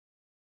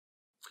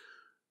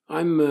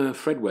I'm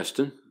Fred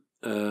Weston.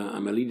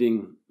 I'm a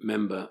leading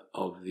member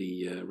of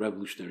the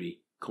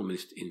Revolutionary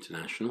Communist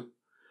International,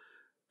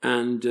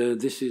 and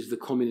this is the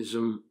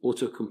Communism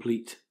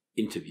Autocomplete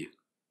Interview.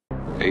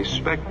 A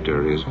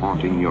spectre is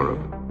haunting Europe.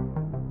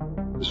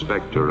 The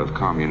spectre of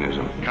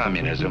communism.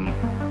 Communism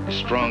is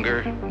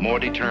stronger, more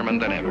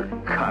determined than ever.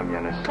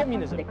 Communism.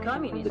 Communism. The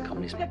communists. The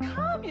communists. The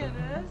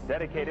communists.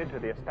 Dedicated to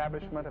the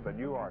establishment of a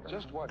new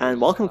order.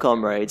 And welcome,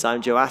 comrades.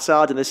 I'm Joe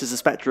Assad, and this is the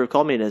Spectre of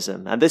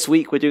Communism. And this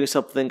week we're doing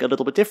something a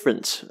little bit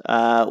different.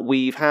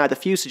 We've had a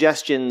few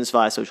suggestions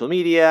via social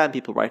media and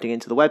people writing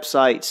into the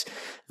website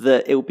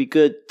that it would be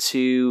good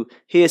to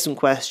hear some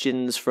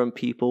questions from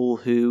people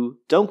who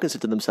don't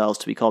consider themselves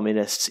to be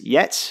communists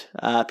yet.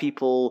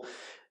 People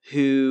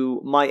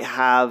who might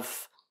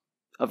have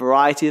a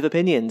variety of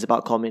opinions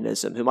about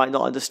communism, who might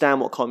not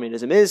understand what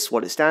communism is,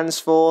 what it stands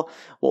for,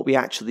 what we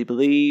actually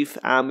believe.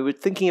 And we were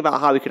thinking about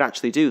how we could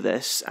actually do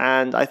this.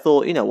 And I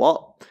thought, you know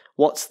what?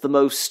 What's the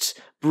most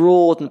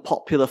broad and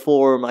popular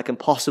forum I can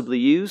possibly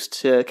use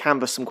to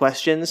canvass some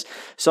questions?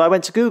 So I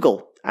went to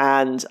Google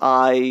and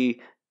I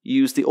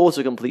used the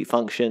autocomplete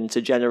function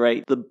to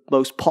generate the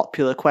most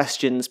popular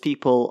questions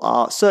people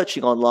are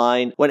searching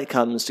online when it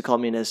comes to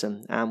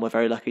communism. And we're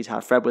very lucky to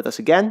have Fred with us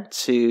again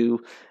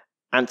to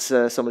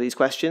answer some of these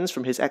questions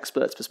from his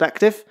expert's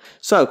perspective.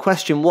 So,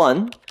 question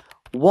one,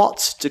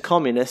 what do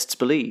communists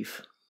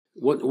believe?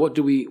 What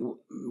do we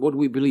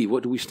believe?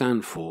 What do we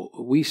stand for?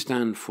 We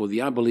stand for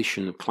the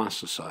abolition of class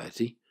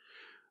society.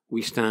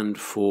 We stand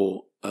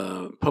for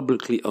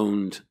publicly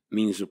owned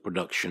means of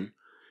production,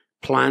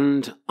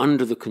 planned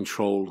under the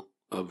control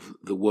of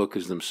the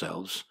workers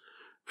themselves,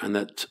 and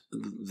that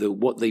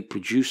what they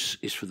produce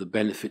is for the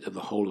benefit of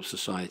the whole of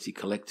society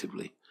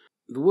collectively.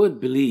 The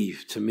word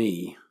believe, to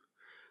me,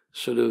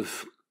 sort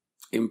of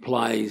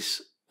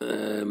implies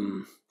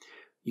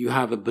you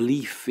have a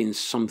belief in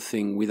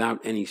something without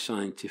any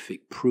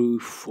scientific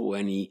proof or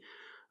any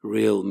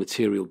real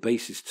material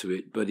basis to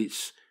it, but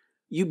it's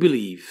you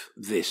believe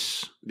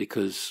this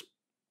because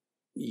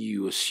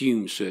you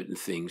assume certain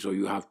things or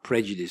you have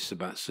prejudice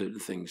about certain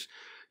things.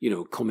 You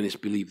know, communists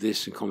believe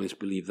this and communists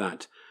believe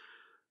that.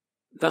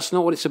 That's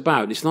not what it's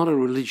about. It's not a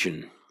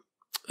religion.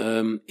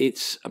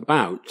 It's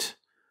about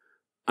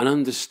an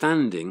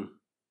understanding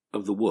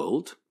of the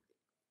world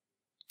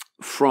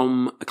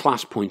from a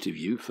class point of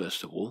view,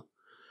 first of all.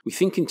 We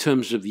think in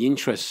terms of the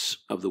interests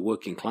of the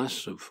working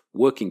class, of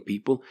working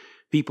people,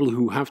 people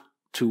who have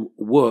to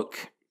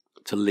work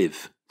to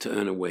live, to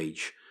earn a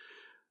wage.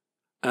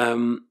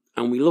 And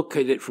we look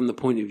at it from the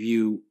point of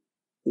view,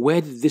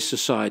 where did this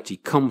society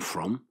come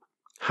from?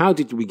 How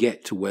did we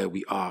get to where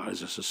we are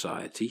as a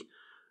society?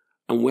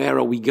 And where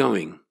are we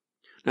going?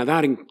 Now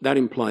that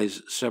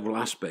implies several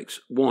aspects.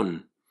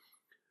 One,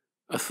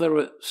 a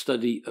thorough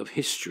study of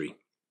history.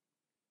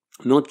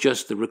 Not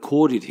just the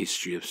recorded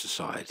history of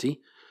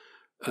society,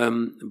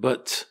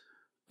 but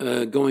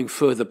going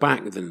further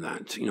back than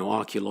that, you know,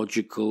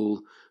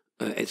 archaeological,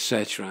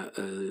 etc.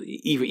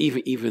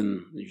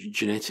 Even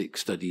genetic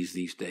studies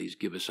these days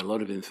give us a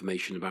lot of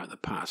information about the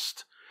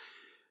past.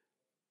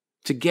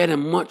 To get a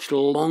much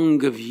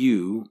longer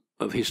view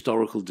of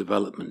historical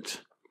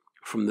development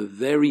from the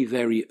very,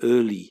 very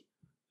early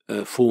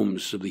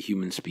forms of the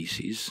human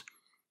species,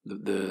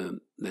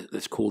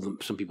 let's call them,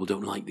 some people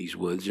don't like these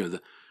words, you know,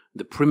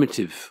 the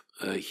primitive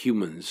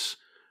humans,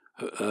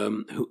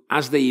 who,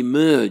 as they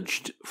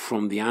emerged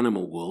from the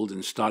animal world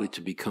and started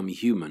to become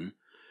human,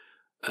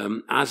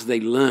 as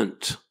they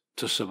learnt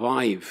to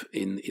survive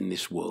in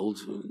this world,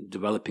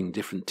 developing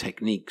different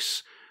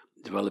techniques,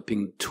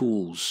 developing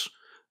tools,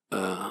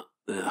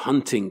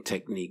 hunting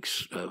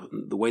techniques,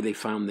 the way they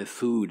found their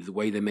food, the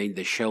way they made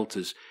their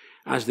shelters,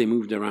 as they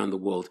moved around the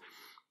world,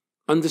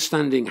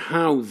 understanding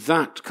how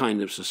that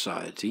kind of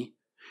society,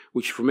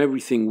 which from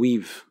everything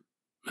we've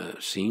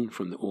seen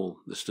from all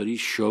the studies,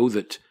 show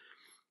that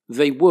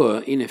they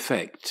were, in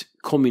effect,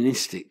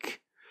 communistic.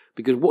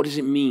 Because what does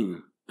it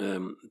mean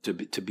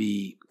to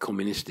be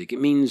communistic? It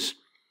means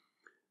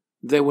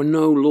there were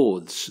no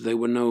lords, there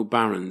were no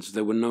barons,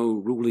 there were no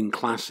ruling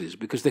classes,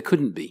 because there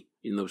couldn't be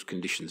in those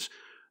conditions.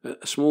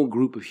 A small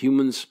group of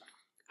humans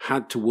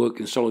had to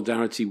work in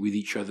solidarity with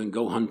each other and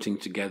go hunting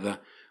together,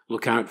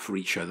 look out for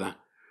each other.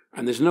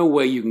 And there's no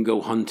way you can go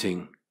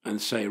hunting and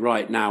say,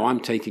 right, now I'm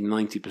taking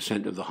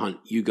 90% of the hunt.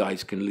 You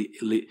guys can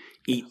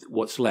eat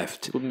what's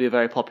left. Wouldn't be a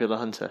very popular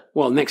hunter.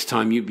 Well, next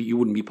time you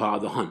wouldn't be part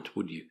of the hunt,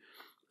 would you?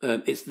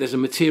 There's a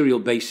material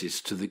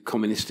basis to the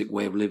communistic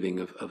way of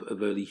living of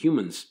early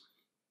humans.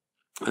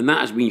 And that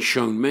has been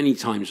shown many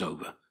times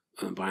over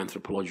by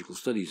anthropological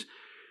studies.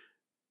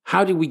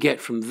 How did we get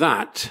from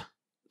that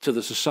to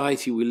the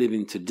society we live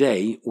in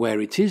today, where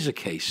it is a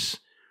case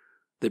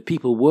that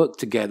people work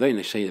together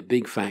in, say, a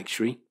big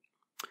factory?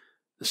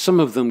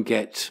 Some of them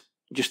get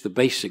just the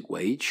basic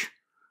wage,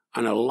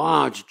 and a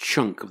large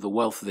chunk of the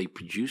wealth they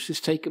produce is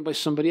taken by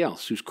somebody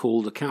else who's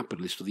called a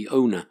capitalist or the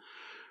owner.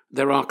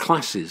 There are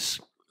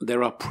classes,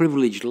 there are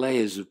privileged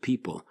layers of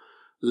people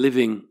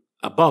living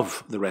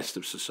above the rest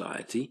of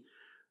society,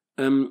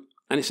 and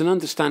it's an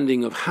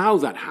understanding of how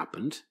that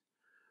happened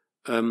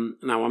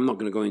Now, I'm not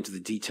going to go into the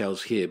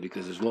details here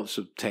because there's lots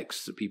of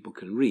texts that people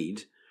can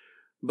read,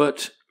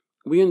 but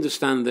we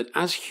understand that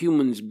as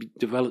humans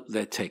develop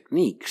their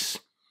techniques,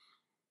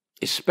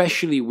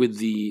 especially with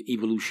the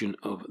evolution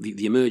of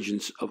the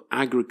emergence of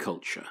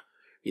agriculture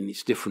in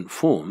its different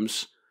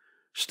forms,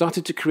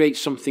 started to create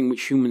something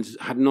which humans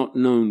had not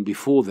known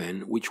before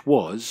then, which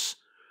was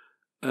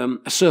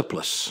a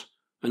surplus,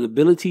 an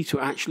ability to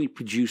actually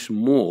produce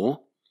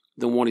more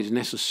than what is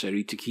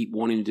necessary to keep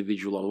one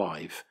individual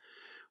alive.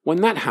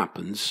 When that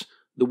happens,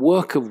 the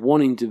work of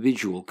one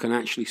individual can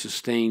actually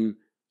sustain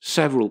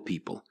several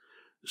people.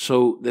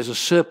 So there's a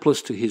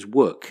surplus to his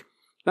work.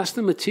 That's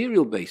the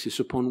material basis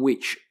upon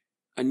which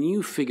a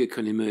new figure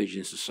can emerge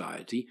in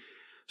society,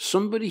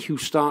 somebody who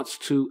starts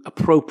to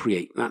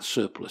appropriate that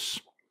surplus.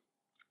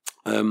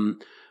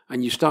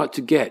 And you start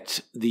to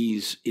get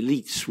these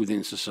elites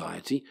within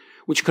society,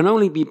 which can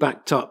only be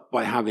backed up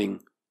by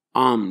having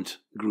armed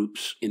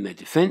groups in their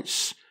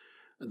defense.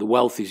 The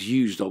wealth is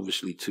used,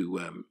 obviously,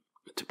 to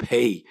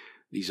pay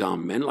these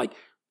armed men. Like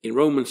in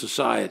Roman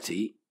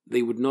society,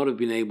 they would not have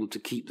been able to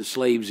keep the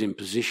slaves in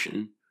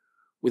position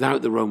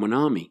without the Roman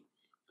army.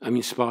 I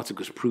mean,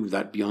 Spartacus proved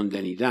that beyond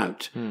any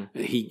doubt.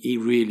 He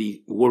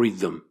really worried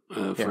them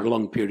for a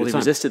long period of time. He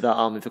resisted that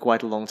army for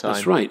quite a long time.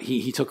 That's right.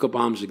 He took up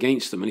arms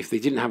against them. And if they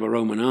didn't have a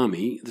Roman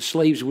army, the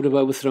slaves would have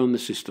overthrown the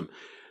system.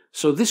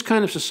 So this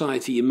kind of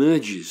society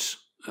emerges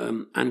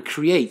and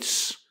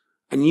creates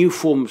a new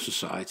form of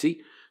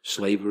society,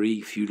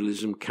 slavery,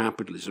 feudalism,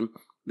 capitalism.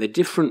 They're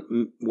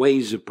different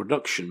ways of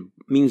production,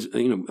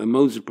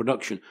 modes of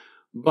production.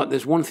 But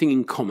there's one thing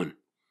in common.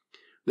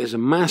 There's a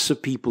mass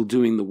of people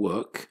doing the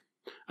work,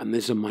 and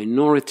there's a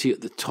minority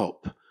at the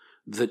top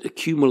that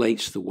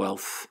accumulates the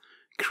wealth,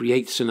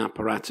 creates an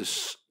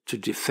apparatus to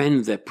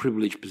defend their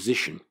privileged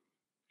position.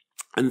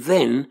 And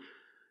then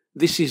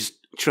this is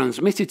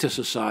transmitted to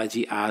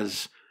society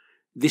as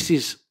this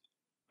is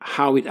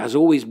how it has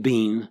always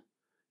been,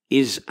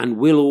 is and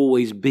will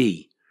always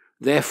be.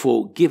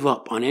 Therefore, give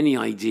up on any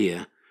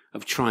idea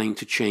of trying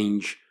to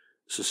change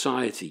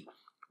society.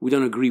 We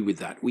don't agree with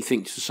that. We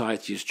think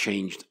society has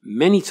changed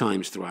many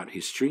times throughout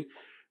history.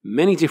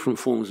 Many different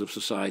forms of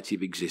society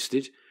have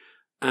existed,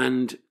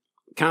 and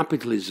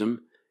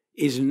capitalism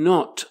is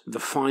not the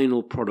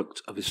final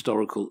product of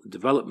historical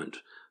development.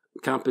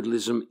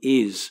 Capitalism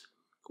is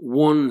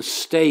one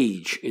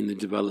stage in the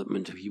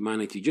development of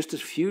humanity, just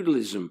as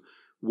feudalism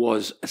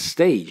was a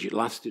stage. It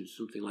lasted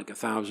something like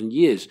 1,000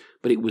 years,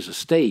 but it was a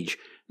stage.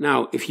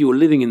 Now, if you were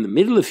living in the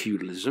middle of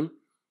feudalism,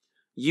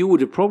 you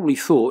would have probably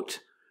thought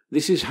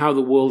this is how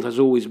the world has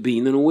always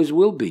been and always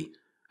will be.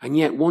 And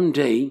yet one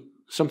day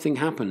something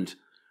happened.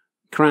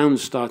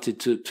 Crowns started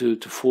to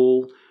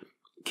fall.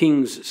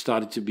 Kings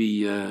started to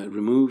be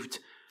removed.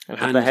 And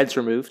had their heads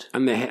removed.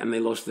 And they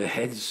lost their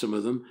heads, some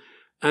of them.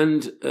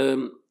 And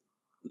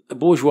a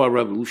bourgeois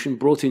revolution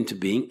brought into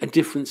being a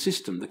different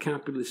system, the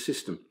capitalist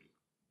system.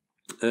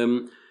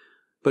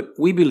 But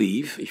we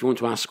believe, if you want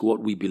to ask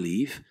what we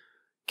believe,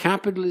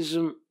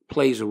 capitalism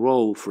plays a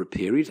role for a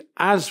period,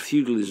 as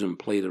feudalism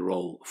played a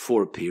role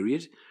for a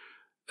period,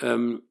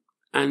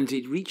 and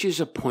it reaches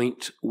a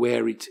point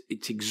where it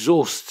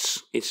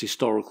exhausts its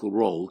historical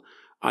role,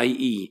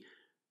 i.e.,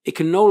 it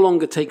can no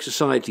longer take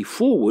society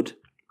forward.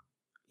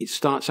 It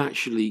starts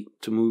actually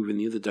to move in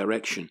the other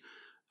direction.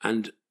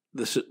 And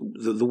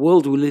the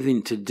world we live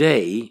in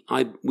today,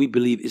 we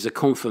believe, is a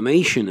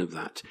confirmation of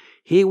that.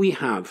 Here we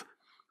have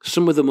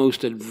some of the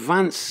most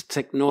advanced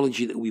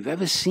technology that we've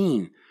ever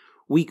seen.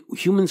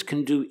 Humans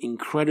can do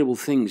incredible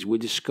things. We're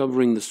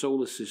discovering the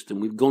solar system.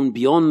 We've gone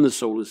beyond the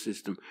solar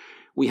system.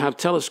 We have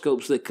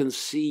telescopes that can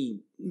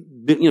see,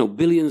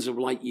 billions of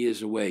light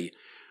years away.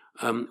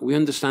 We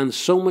understand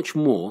so much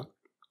more,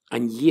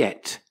 and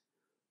yet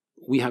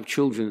we have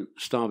children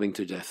starving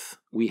to death.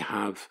 We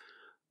have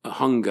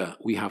hunger.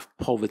 We have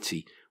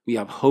poverty. We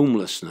have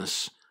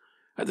homelessness.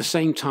 At the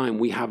same time,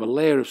 we have a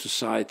layer of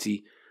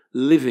society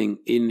living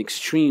in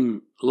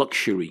extreme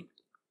luxury,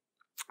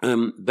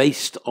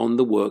 based on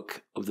the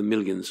work of the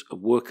millions of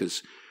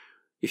workers.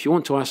 If you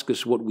want to ask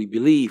us what we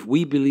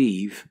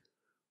believe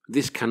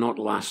this cannot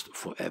last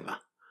forever.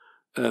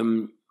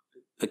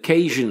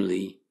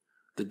 Occasionally,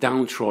 the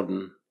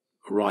downtrodden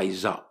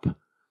rise up.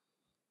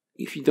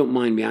 If you don't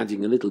mind me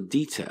adding a little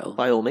detail.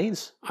 By all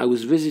means. I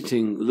was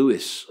visiting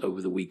Lewis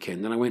over the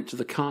weekend, and I went to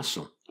the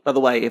castle. By the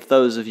way, if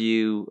those of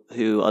you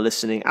who are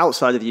listening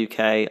outside of the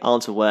UK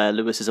aren't aware,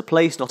 Lewis is a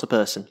place, not a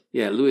person.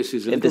 Yeah, Lewis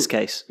is in this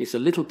case. It's a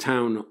little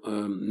town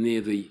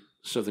near the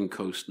southern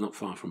coast, not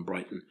far from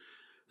Brighton.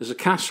 There's a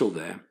castle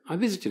there. I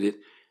visited it,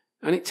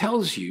 and it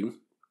tells you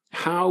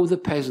how the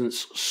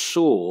peasants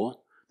saw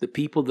the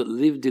people that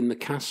lived in the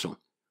castle.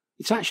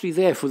 It's actually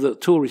there for the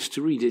tourists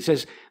to read. It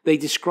says they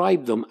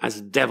described them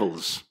as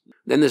devils.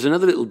 Then there's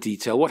another little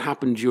detail. What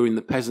happened during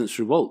the Peasants'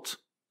 Revolt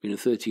in the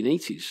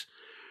 1380s?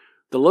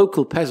 The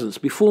local peasants,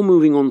 before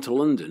moving on to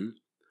London,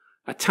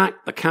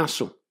 attacked the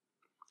castle,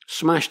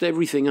 smashed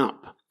everything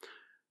up.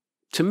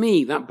 To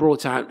me, that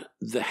brought out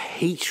the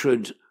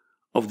hatred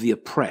of the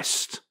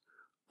oppressed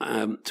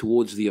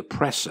towards the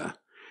oppressor.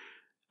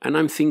 And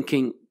I'm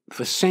thinking,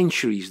 for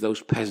centuries,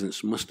 those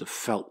peasants must have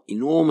felt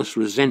enormous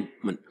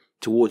resentment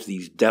towards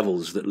these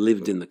devils that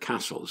lived in the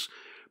castles,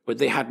 but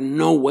they had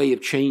no way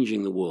of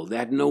changing the world. They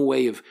had no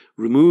way of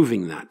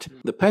removing that.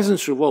 The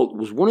Peasants' Revolt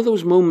was one of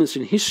those moments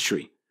in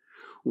history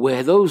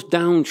where those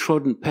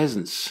downtrodden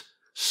peasants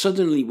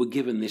suddenly were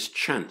given this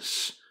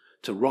chance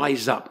to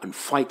rise up and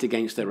fight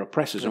against their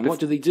oppressors. And what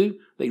do?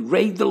 They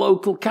raid the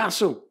local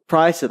castle.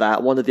 Prior to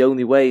that, one of the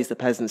only ways the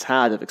peasants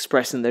had of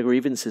expressing their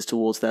grievances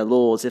towards their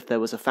lords, if there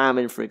was a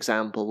famine, for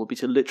example, would be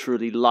to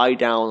literally lie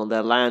down on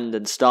their land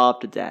and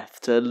starve to death,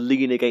 to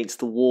lean against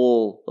the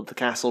wall of the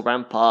castle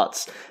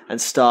ramparts and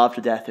starve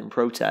to death in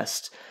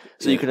protest.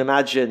 So you can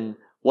imagine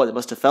what it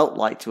must have felt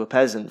like to a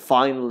peasant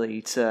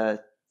finally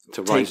to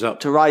rise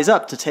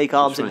up, to take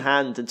arms in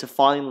hand and to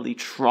finally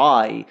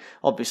try.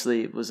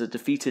 Obviously, it was a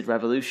defeated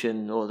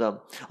revolution,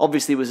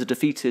 obviously it was a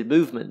defeated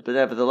movement, but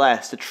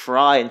nevertheless, to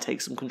try and take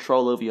some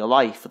control over your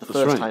life for the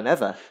first time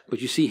ever.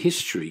 But you see,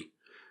 history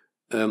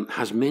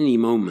has many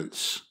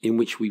moments in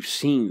which we've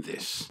seen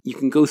this. You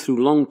can go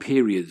through long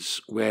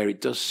periods where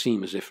it does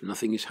seem as if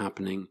nothing is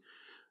happening.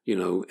 You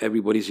know,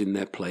 everybody's in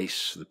their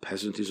place. The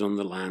peasant is on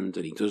the land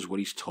and he does what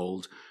he's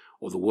told,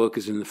 or the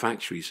workers in the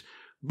factories.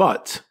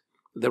 But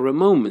there are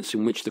moments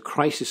in which the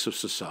crisis of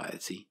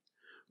society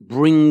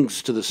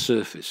brings to the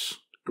surface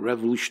a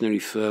revolutionary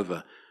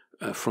fervour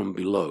from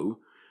below,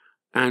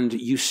 and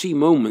you see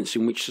moments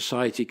in which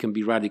society can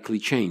be radically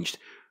changed.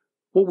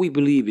 What we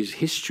believe is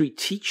history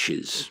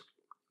teaches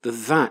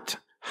that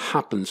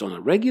happens on a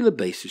regular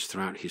basis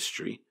throughout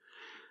history,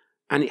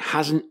 and it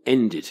hasn't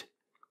ended.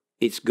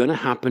 It's going to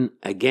happen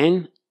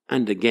again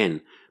and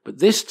again, but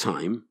this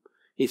time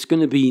it's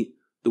going to be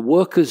the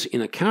workers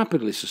in a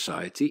capitalist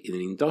society, in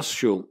an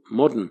industrial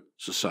modern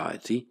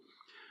society,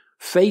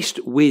 faced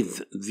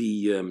with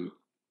the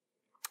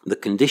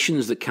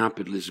conditions that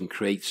capitalism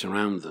creates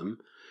around them,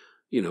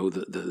 you know,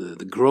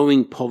 the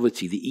growing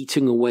poverty, the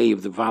eating away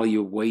of the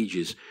value of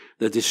wages,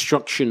 the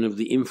destruction of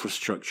the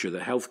infrastructure,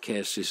 the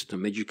healthcare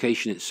system,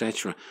 education,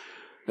 etc.,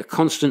 a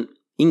constant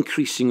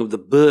increasing of the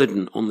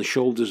burden on the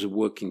shoulders of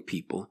working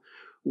people,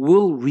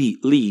 will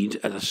lead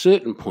at a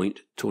certain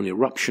point to an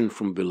eruption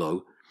from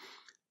below.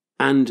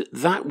 And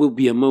that will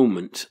be a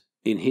moment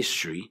in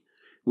history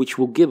which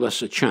will give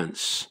us a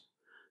chance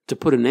to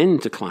put an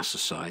end to class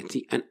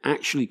society and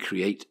actually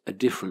create a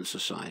different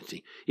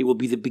society. It will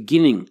be the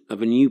beginning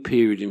of a new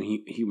period in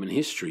human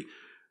history.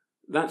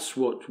 That's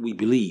what we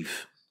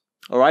believe.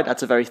 All right,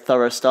 that's a very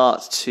thorough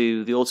start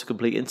to the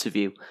autocomplete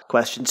interview.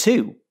 Question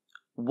 2.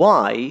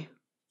 Why,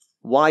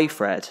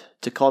 Fred,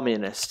 do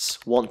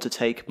communists want to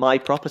take my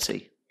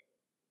property?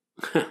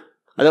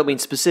 I don't mean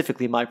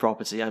specifically my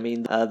property, I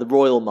mean the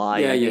royal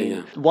mine.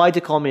 Yeah. Why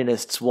do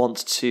communists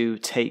want to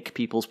take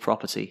people's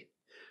property?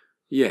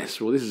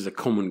 Yes, well, this is a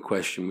common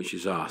question which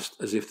is asked,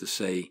 as if to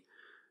say,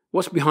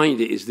 what's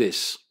behind it is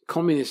this: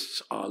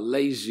 communists are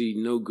lazy,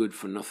 no good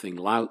for nothing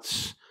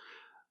louts.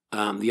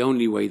 The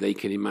only way they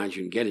can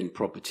imagine getting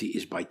property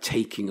is by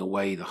taking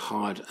away the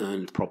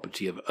hard-earned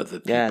property of other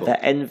people. Yeah,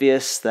 they're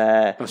envious,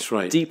 That's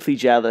right. Deeply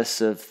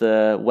jealous of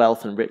the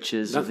wealth and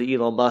riches of the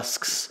Elon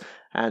Musks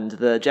and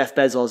the Jeff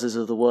Bezoses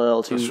of the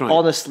world, who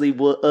honestly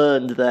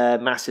earned their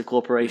massive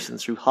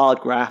corporations through hard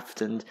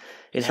graft and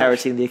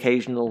inheriting the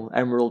occasional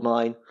emerald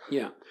mine.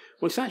 Yeah.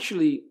 Well, it's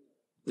actually,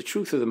 the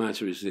truth of the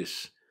matter is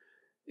this: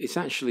 it's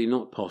actually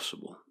not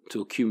possible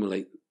to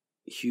accumulate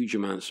huge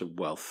amounts of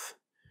wealth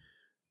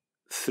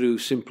through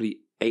simply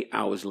 8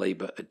 hours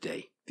labor a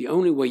day. The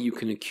only way you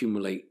can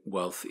accumulate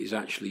wealth is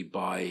actually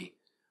by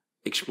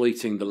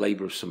exploiting the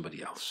labor of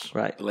somebody else,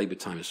 right? The labor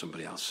time of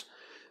somebody else.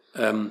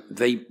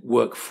 They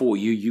work for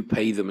you, you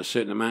pay them a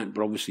certain amount,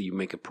 but obviously you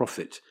make a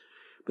profit.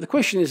 But the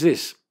question is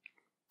this: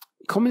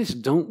 communists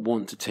don't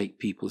want to take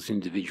people's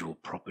individual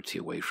property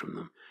away from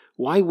them.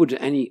 Why would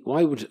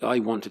I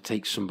want to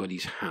take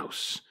somebody's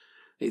house?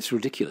 It's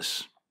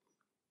ridiculous.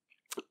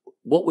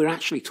 What we're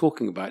actually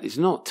talking about is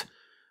not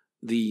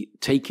the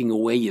taking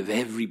away of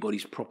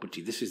everybody's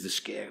property. This is the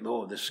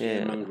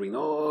scaremongering.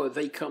 Oh,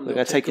 they come. They're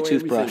going to take a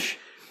toothbrush.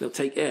 They'll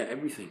take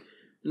everything.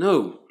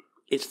 No,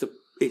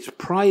 it's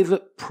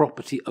private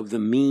property of the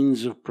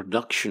means of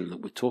production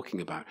that we're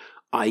talking about,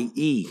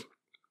 i.e.,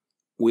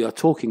 we are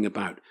talking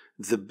about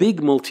the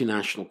big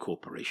multinational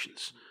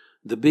corporations,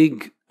 the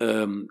big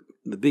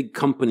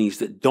companies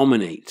that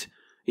dominate.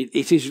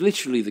 It is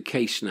literally the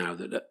case now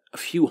that a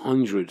few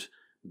hundred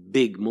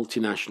big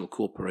multinational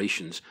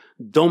corporations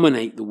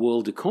dominate the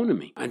world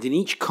economy. And in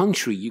each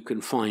country, you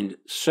can find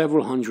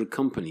several hundred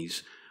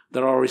companies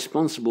that are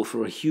responsible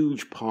for a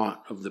huge part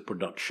of the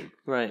production.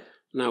 Right.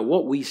 Now,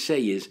 what we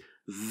say is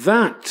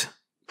that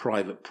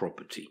private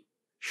property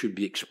should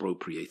be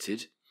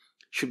expropriated,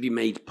 should be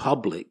made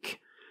public,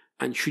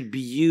 and should be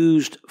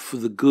used for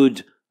the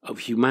good of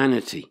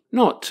humanity,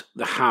 not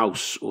the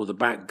house or the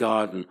back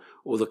garden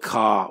or the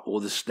car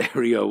or the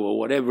stereo or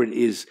whatever it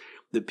is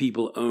that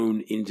people own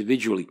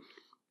individually.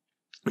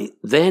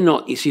 They're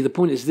not, you see, the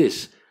point is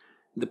this: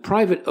 the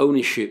private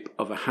ownership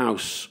of a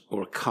house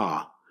or a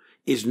car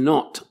is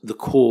not the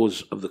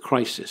cause of the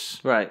crisis.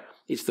 Right.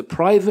 It's the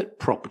private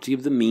property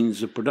of the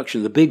means of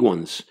production, the big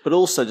ones. But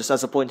also, just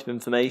as a point of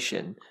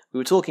information, we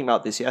were talking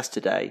about this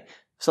yesterday,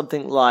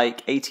 something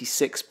like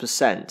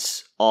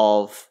 86%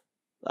 of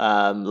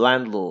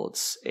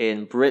landlords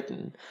in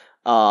Britain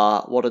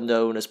are what are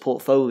known as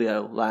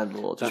portfolio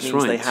landlords, which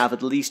means they have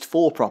at least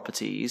 4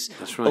 properties,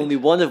 only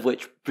one of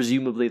which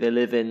presumably they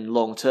live in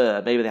long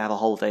term. Maybe they have a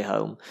holiday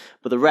home,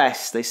 but the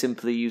rest they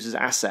simply use as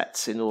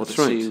assets in order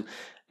to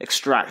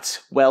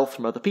extract wealth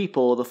from other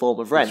people in the form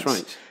of rent.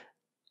 That's right.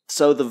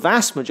 So the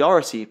vast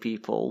majority of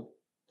people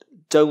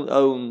don't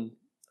own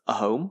a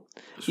home.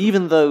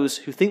 Even those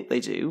who think they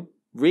do,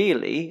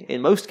 really,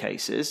 in most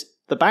cases,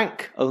 the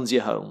bank owns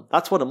your home.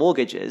 That's what a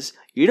mortgage is.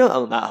 You don't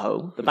own that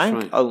home. The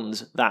bank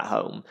owns that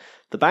home.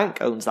 The bank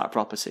owns that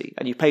property,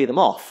 and you pay them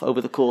off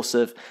over the course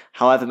of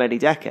however many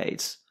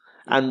decades.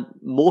 And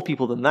more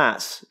people than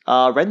that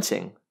are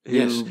renting. They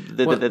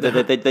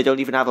don't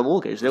even have a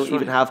mortgage. They don't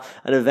even have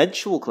an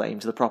eventual claim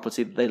to the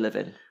property that they live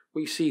in.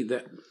 Well, you see,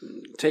 that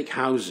take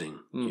housing,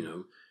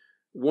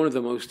 one of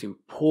the most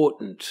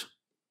important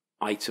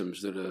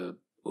items that an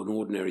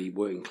ordinary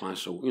working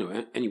class or,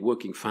 any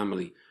working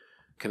family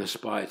can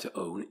aspire to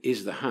own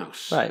is the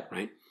house,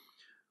 right?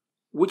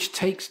 Which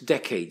takes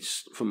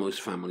decades for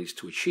most families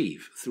to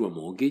achieve through a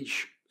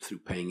mortgage, through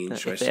paying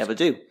interest. If they ever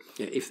do.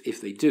 Yeah, if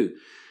they do.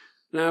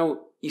 Now,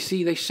 you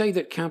see, they say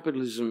that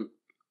capitalism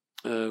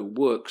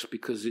works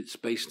because it's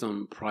based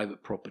on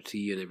private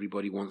property and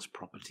everybody wants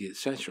property,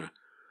 etc.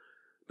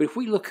 But if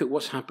we look at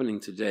what's happening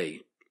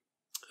today,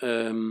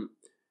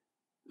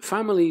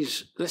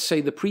 families, let's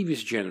say the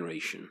previous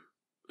generation,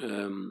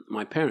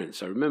 my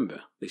parents, I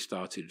remember, they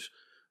started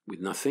with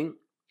nothing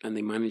and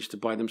they managed to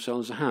buy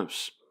themselves a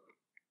house.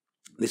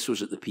 This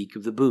was at the peak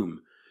of the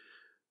boom.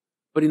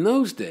 But in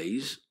those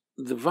days,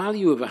 the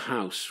value of a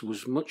house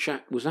was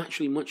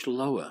actually much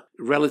lower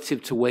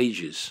relative to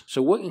wages.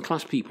 So working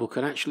class people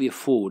could actually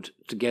afford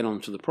to get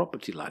onto the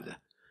property ladder.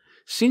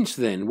 Since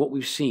then, what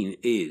we've seen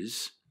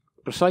is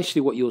precisely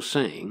what you're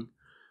saying,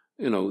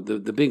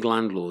 the big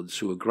landlords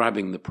who are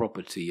grabbing the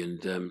property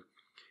and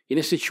in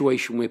a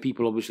situation where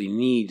people obviously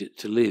need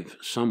to live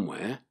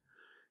somewhere,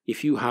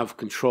 if you have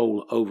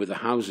control over the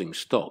housing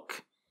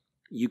stock,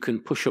 you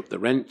can push up the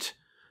rent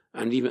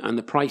and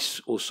the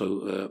price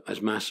also has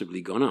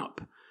massively gone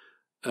up.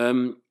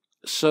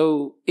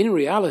 So in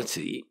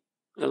reality,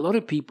 a lot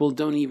of people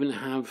don't even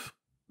have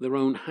their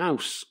own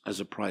house as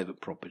a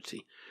private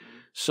property.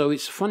 So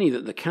it's funny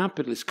that the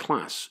capitalist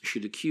class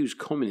should accuse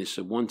communists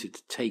of wanting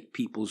to take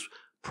people's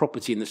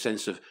property in the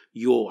sense of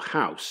your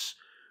house,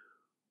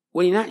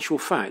 when in actual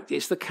fact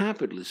it's the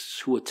capitalists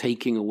who are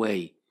taking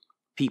away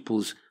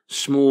people's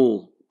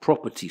small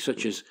property,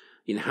 such as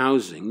in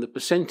housing. The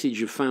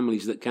percentage of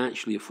families that can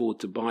actually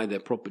afford to buy their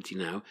property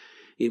now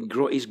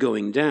is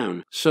going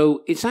down.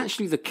 So it's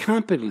actually the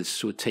capitalists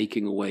who are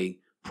taking away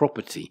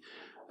property.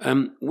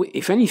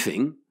 If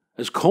anything,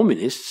 as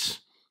communists,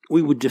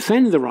 we would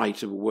defend the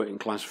right of a working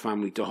class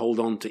family to hold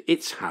on to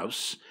its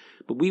house,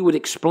 but we would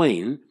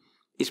explain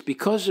it's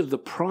because of the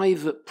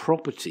private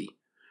property,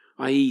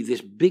 i.e.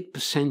 this big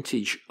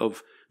percentage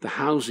of the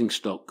housing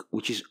stock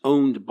which is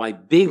owned by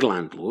big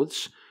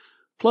landlords,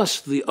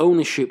 plus the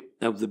ownership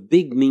of the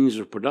big means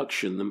of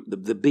production,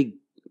 the big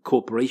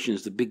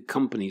corporations, the big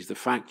companies, the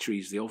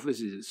factories, the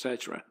offices,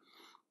 etc.,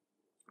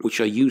 which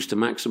are used to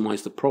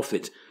maximize the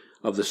profit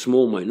of the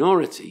small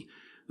minority.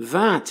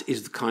 That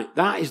is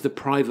the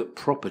private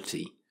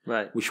property,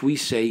 which we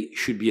say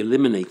should be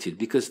eliminated,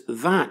 because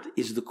that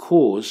is the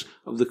cause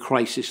of the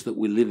crisis that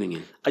we're living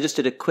in. I just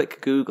did a quick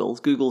Google.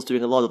 Google's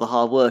doing a lot of the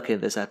hard work in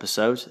this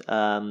episode.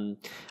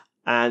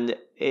 And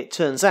it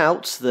turns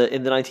out that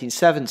in the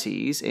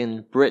 1970s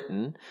in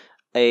Britain,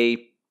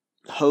 a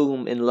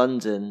home in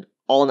London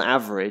on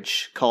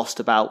average cost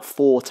about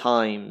 4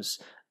 times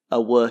a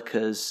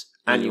worker's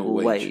annual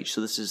wage.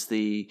 So this is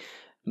the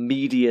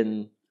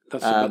median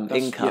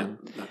income.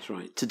 Yeah, that's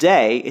right.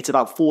 Today, it's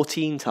about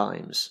 14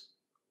 times.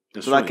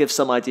 So that gives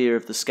some idea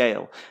of the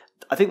scale.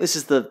 I think this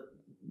is the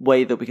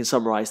way that we can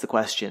summarize the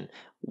question.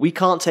 We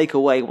can't take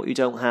away what you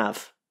don't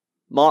have.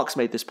 Marx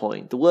made this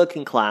point. The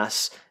working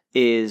class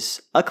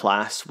is a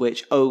class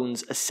which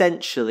owns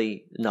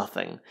essentially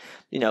nothing.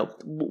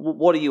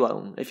 What do you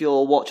own? If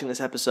you're watching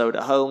this episode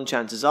at home,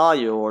 chances are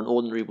you're an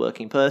ordinary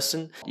working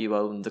person. You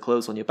own the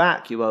clothes on your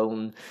back, you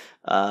own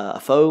a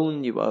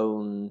phone, you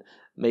own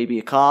maybe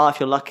a car if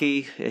you're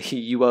lucky,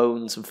 you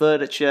own some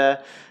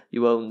furniture,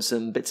 you own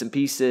some bits and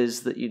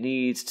pieces that you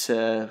need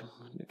to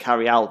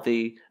carry out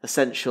the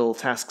essential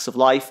tasks of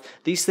life.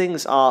 These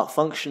things are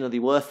functionally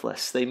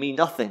worthless. They mean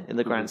nothing in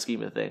the grand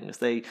scheme of things.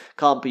 They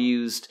can't be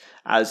used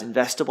as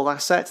investable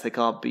assets. They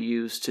can't be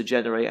used to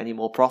generate any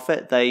more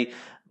profit. They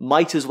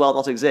might as well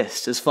not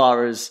exist as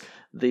far as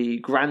the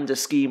grander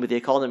scheme of the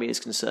economy is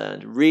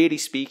concerned. Really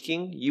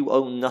speaking, you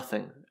own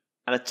nothing.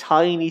 And a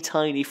tiny,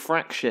 tiny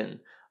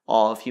fraction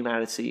of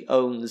humanity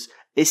owns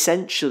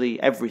essentially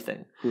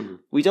everything.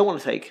 We don't want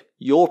to take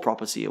your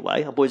property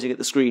away. I'm pointing at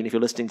the screen if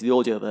you're listening to the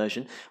audio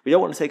version. We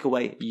don't want to take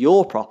away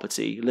your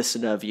property,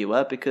 listener,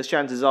 viewer, because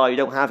chances are you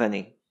don't have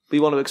any. We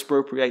want to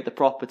expropriate the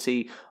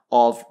property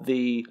of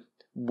the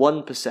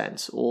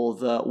 1% or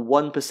the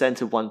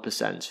 1% of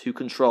 1% who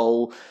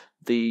control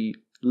the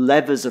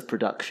levers of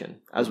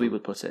production, as we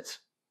would put it.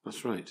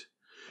 That's right.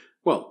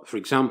 Well, for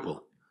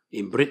example,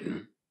 in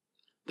Britain,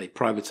 they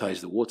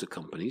privatized the water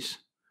companies.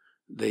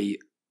 The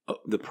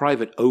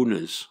private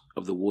owners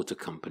of the water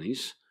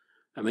companies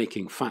are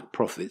making fat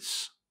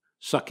profits,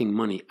 sucking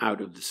money out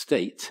of the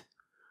state,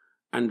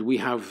 and we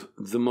have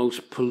the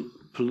most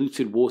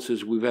polluted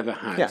waters we've ever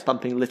had. Yeah,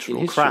 pumping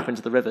literal crap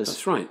into the rivers.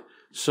 That's right.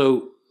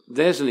 So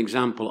there's an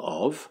example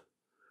of,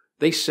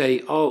 they say,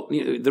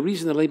 the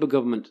reason the Labour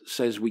government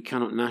says we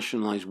cannot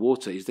nationalise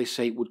water is they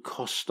say it would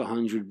cost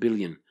 100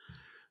 billion.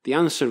 The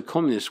answer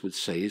communists would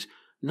say is,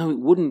 no, it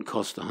wouldn't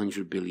cost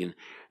 100 billion.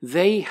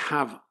 They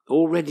have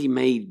already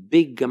made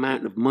big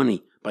amount of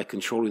money by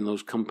controlling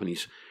those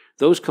companies.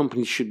 Those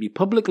companies should be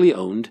publicly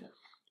owned.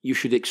 You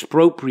should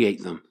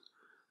expropriate them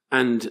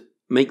and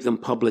make them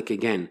public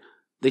again.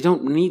 They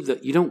don't need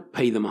that. You don't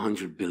pay them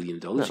 $100 billion.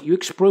 No. You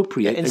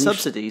expropriate. In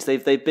subsidies,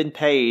 they've been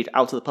paid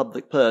out of the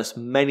public purse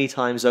many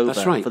times over.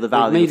 That's right. For the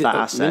value of that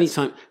asset. Many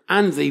times,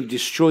 and they've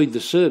destroyed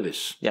the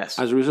service. Yes.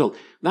 As a result,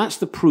 that's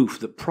the proof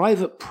that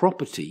private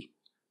property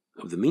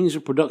of the means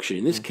of production,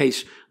 in this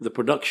case, the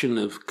production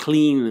of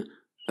clean,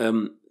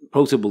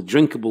 potable,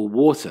 drinkable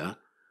water,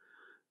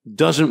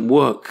 doesn't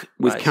work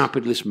with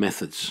capitalist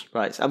methods.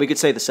 Right, and we could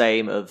say the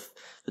same of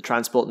the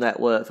transport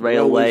network, the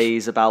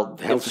railways, about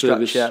the health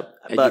infrastructure,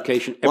 service,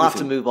 education, we'll have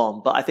to move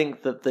on. But I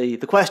think that the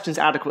question's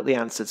adequately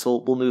answered,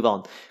 so we'll move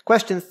on.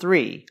 Question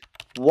 3.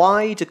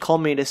 Why do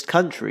communist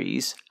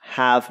countries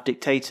have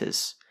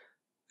dictators?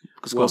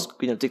 Because, of course,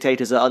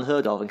 dictators are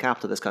unheard of in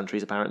capitalist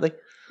countries, apparently.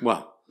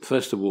 Well,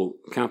 first of all,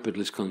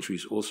 capitalist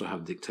countries also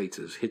have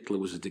dictators. Hitler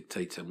was a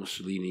dictator,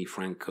 Mussolini,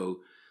 Franco,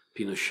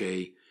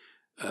 Pinochet.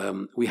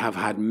 We have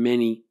had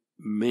many,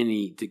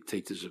 many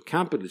dictators of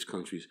capitalist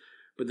countries.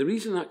 But the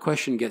reason that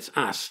question gets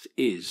asked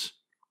is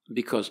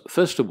because,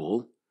 first of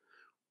all,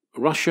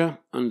 Russia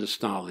under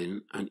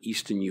Stalin and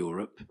Eastern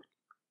Europe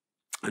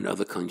and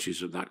other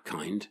countries of that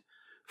kind,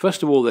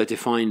 first of all, they're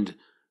defined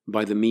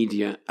by the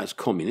media as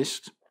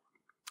communist.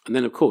 And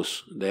then, of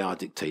course, they are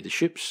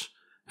dictatorships.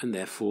 And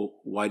therefore,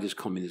 why does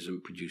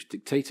communism produce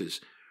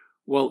dictators?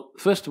 Well,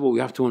 first of all, we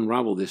have to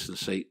unravel this and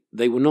say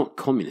they were not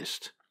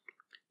communist.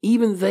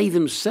 Even they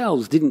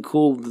themselves didn't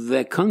call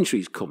their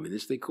countries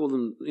communist. They called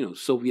them,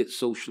 Soviet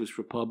socialist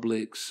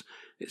republics,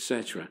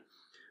 etc.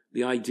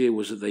 The idea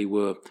was that they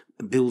were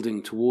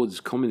building towards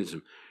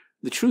communism.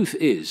 The truth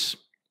is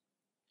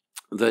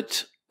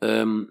that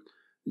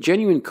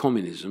genuine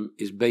communism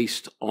is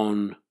based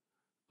on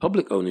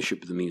public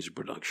ownership of the means of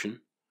production,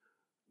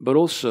 but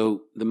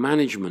also the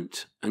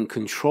management and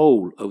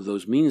control of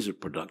those means of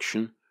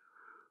production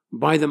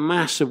by the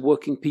mass of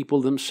working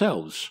people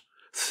themselves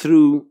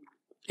through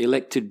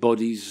elected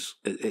bodies,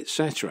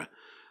 etc.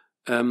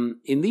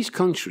 In these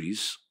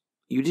countries,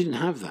 you didn't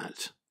have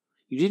that.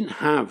 You didn't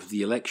have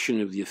the election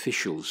of the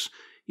officials.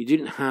 You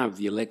didn't have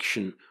the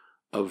election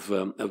of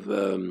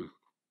the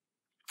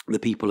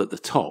people at the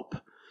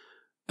top.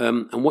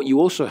 And what you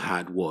also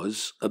had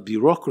was a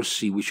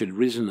bureaucracy which had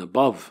risen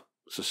above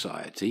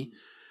society,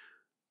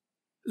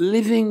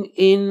 living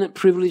in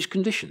privileged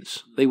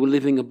conditions. They were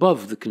living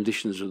above the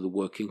conditions of the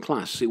working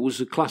class. It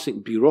was a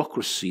classic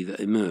bureaucracy that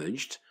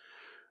emerged.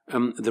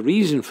 The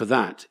reason for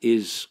that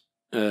is,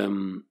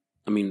 you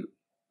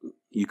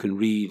can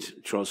read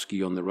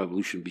Trotsky on the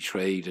Revolution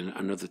Betrayed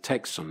and other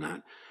texts on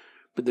that.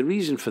 But the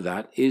reason for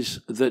that is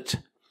that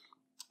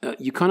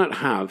you cannot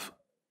have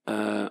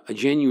a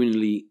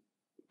genuinely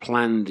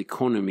planned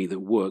economy that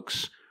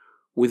works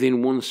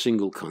within one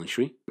single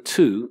country.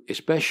 2,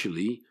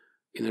 especially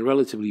in a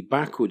relatively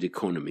backward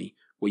economy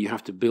where you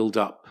have to build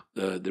up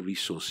the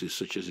resources,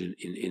 such as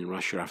in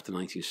Russia after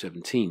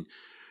 1917.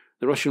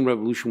 The Russian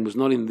Revolution was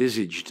not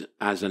envisaged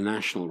as a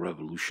national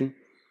revolution.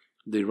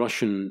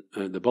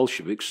 The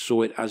Bolsheviks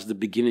saw it as the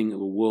beginning of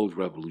a world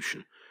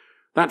revolution.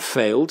 That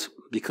failed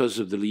because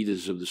of the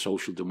leaders of the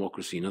social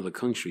democracy in other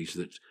countries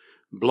that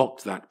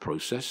blocked that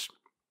process.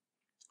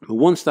 But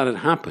once that had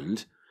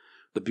happened,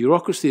 the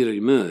bureaucracy that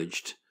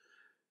emerged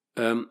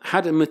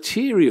had a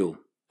material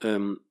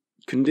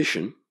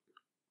condition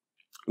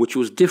which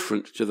was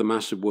different to the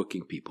mass of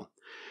working people.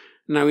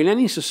 Now, in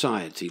any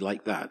society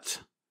like that,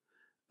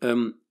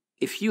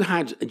 if you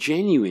had a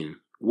genuine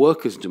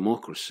workers'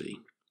 democracy,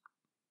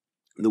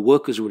 the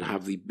workers would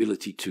have the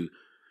ability to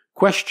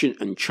question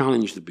and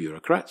challenge the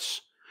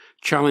bureaucrats,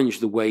 challenge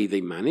the way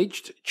they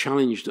managed,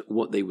 challenge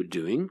what they were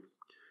doing,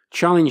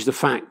 challenge the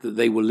fact that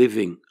they were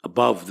living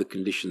above the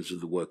conditions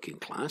of the working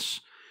class.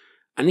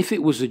 And if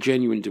it was a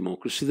genuine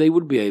democracy, they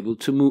would be able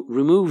to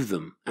remove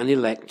them and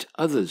elect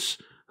others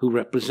who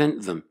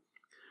represent them.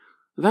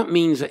 That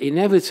means that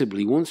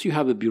inevitably, once you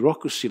have a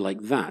bureaucracy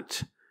like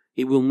that,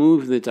 it will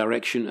move in the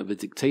direction of a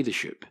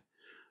dictatorship.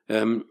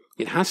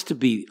 It has to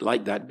be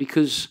like that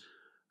because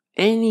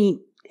any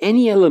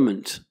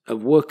element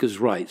of workers'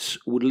 rights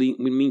would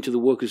mean to the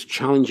workers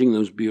challenging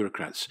those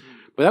bureaucrats.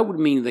 But that would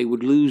mean they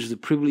would lose the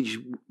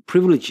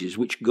privileges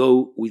which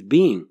go with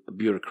being a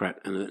bureaucrat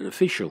and an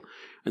official.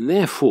 And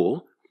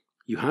therefore,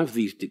 you have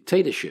these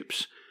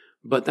dictatorships.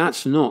 But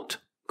that's not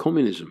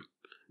communism.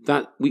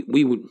 That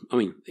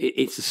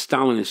it's a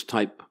Stalinist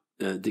type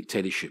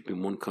dictatorship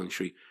in one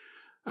country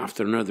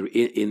after another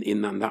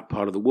in that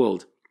part of the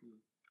world.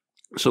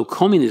 So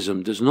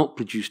communism does not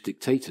produce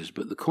dictators,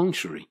 but the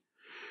contrary.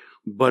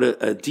 But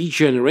a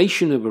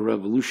degeneration of a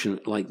revolution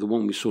like the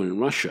one we saw in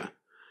Russia,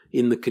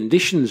 in the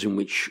conditions in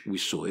which we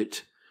saw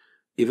it,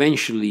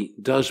 eventually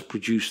does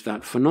produce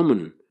that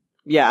phenomenon.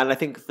 Yeah, and I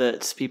think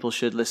that people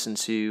should listen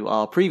to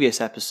our previous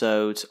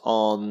episode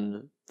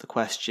on the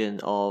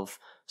question of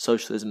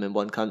socialism in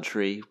one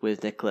country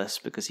with Nicholas,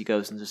 because he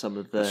goes into some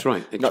of the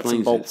nuts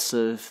and bolts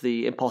of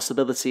the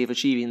impossibility of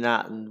achieving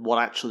that and what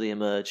actually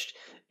emerged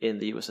in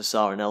the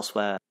USSR and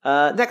elsewhere.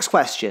 Next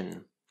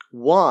question.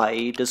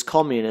 Why does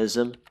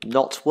communism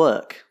not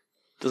work?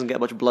 Doesn't get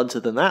much blunter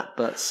than that,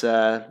 but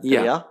there we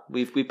are.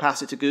 We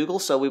passed it to Google,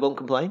 so we won't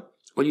complain.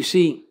 Well, you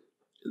see,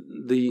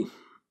 the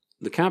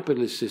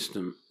capitalist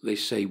system, they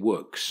say,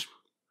 works.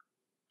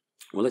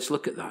 Well, let's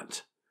look at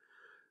that.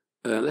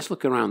 Let's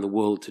look around the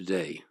world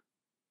today.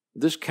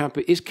 Is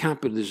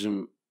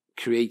capitalism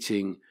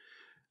creating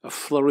a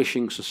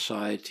flourishing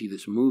society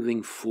that's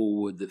moving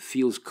forward, that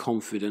feels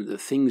confident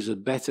that things are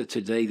better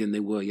today than they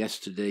were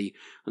yesterday,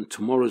 and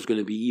tomorrow's going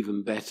to be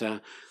even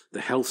better?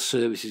 The health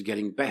service is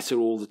getting better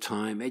all the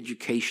time.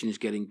 Education is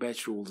getting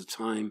better all the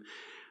time.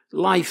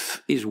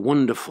 Life is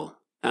wonderful,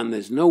 and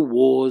there's no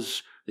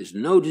wars, there's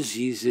no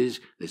diseases,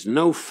 there's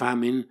no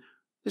famine,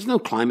 there's no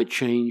climate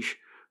change,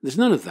 there's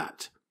none of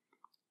that.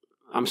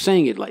 I'm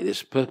saying it like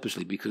this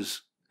purposely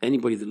because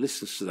anybody that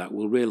listens to that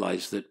will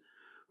realize that,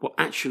 well,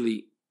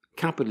 actually,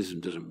 capitalism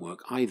doesn't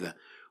work either.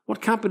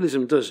 What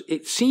capitalism does,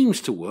 it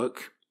seems to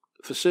work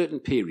for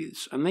certain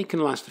periods, and they can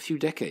last a few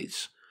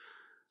decades.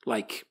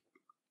 Like,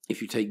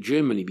 if you take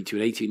Germany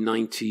between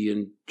 1890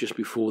 and just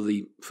before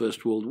the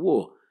First World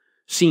War,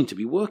 seemed to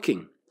be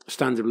working.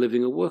 Standard of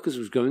living of workers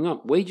was going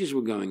up. Wages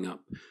were going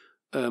up.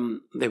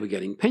 They were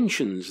getting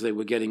pensions. They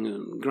were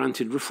getting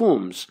granted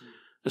reforms.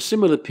 A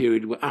similar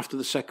period after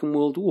the Second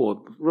World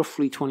War,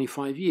 roughly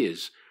 25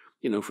 years.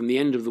 From the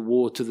end of the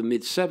war to the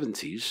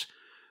mid-70s,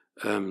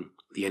 the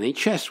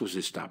NHS was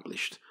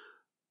established.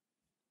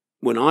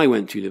 When I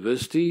went to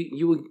university,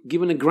 you were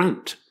given a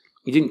grant.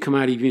 You didn't come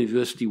out of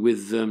university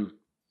with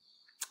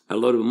a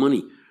lot of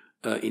money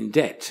in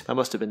debt. That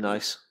must have been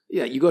nice.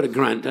 Yeah, you got a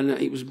grant, and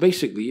it was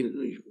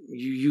basically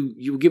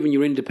you were given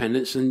your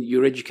independence, and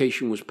your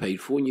education was paid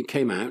for, and you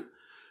came out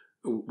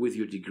with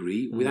your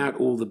degree without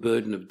all the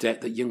burden of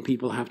debt that young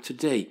people have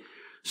today.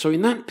 So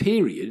in that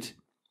period,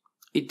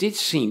 it did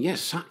seem,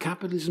 yes,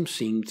 capitalism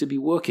seemed to be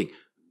working.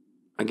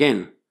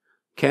 Again,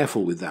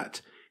 careful with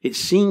that. It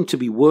seemed to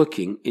be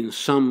working in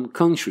some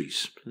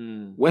countries.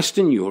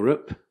 Western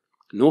Europe,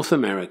 North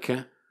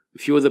America, a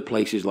few other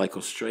places like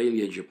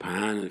Australia,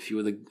 Japan, and a few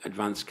other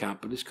advanced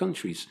capitalist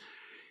countries.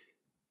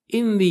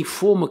 In the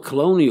former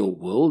colonial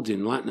world,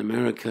 in Latin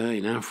America,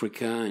 in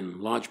Africa, in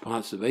large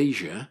parts of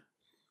Asia,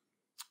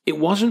 it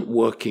wasn't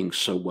working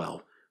so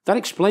well. That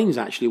explains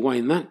actually why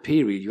in that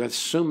period you had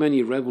so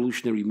many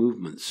revolutionary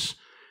movements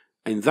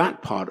in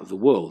that part of the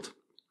world.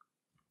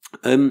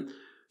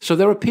 So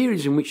there are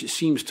periods in which it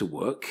seems to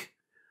work,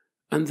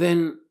 and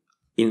then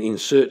in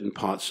certain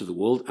parts of the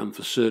world and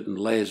for certain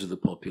layers of the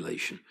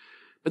population.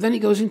 But then it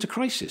goes into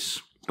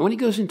crisis. And when it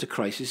goes into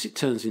crisis, it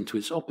turns into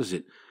its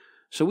opposite.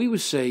 So we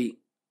would say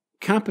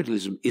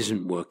capitalism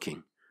isn't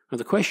working. Now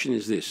the question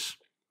is this.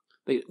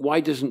 Why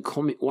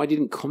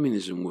didn't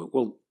communism work?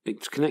 Well,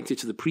 it's connected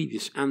to the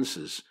previous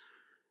answers.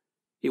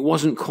 It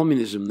wasn't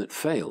communism that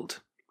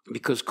failed,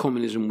 because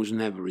communism was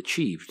never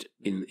achieved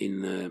in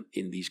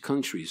these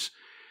countries.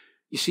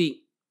 You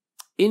see,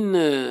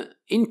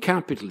 in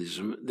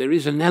capitalism, there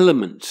is an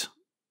element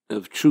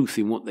of truth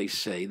in what they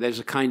say. There's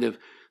a kind of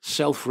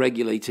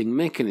self-regulating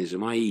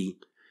mechanism, i.e.,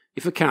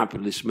 if a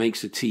capitalist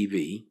makes a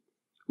TV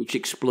which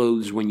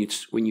explodes when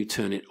you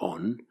turn it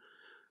on,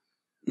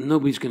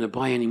 nobody's going to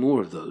buy any more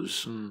of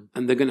those,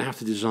 and they're going to have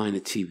to design a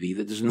TV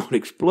that does not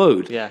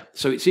explode. Yeah.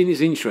 So it's in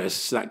his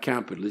interests, that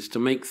capitalist, to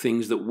make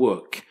things that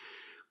work.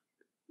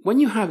 When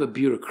you have a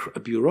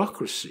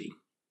bureaucracy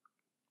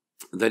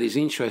that is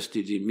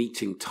interested in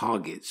meeting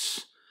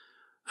targets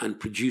and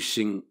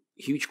producing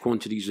huge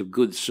quantities of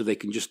goods so they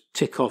can just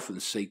tick off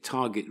and say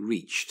target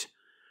reached,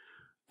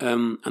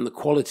 and the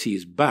quality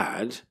is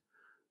bad,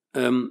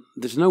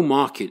 there's no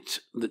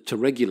market to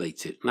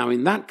regulate it. Now,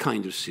 in that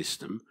kind of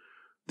system,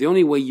 the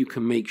only way you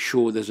can make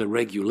sure there's a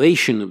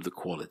regulation of the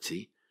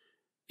quality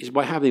is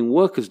by having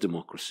workers'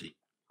 democracy,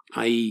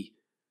 i.e.,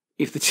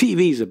 if the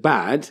TVs are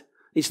bad,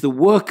 it's the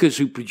workers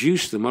who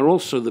produce them are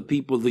also the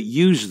people that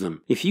use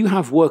them. If you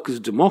have workers'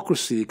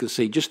 democracy, they can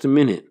say, just a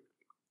minute,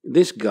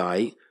 this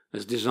guy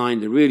has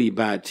designed a really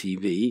bad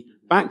TV,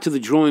 back to the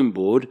drawing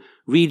board,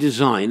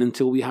 redesign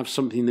until we have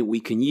something that we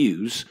can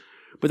use.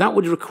 But that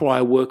would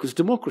require workers'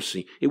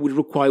 democracy. It would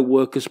require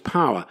workers'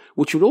 power,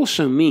 which would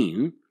also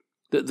mean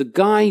that the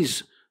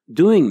guys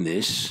doing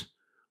this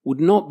would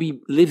not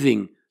be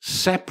living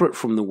separate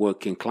from the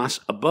working class,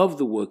 above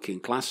the working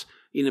class,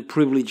 in a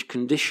privileged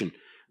condition.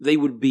 They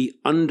would be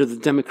under the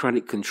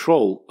democratic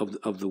control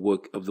of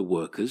the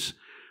workers.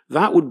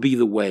 That would be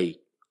the way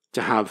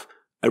to have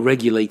a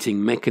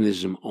regulating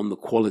mechanism on the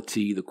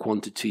quality, the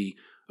quantity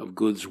of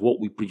goods, what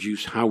we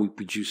produce, how we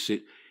produce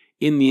it,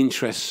 in the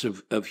interests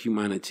of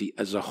humanity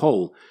as a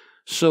whole.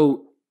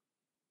 So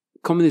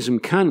communism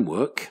can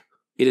work.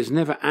 It has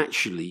never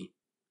actually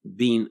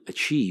been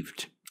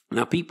achieved.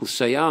 Now people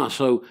say,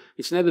 so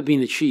it's never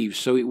been achieved,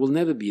 so it will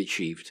never be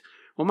achieved.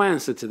 Well, my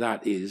answer to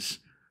that is,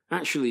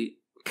 actually,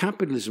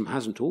 capitalism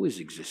hasn't always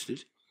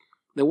existed.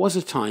 There was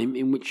a time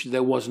in which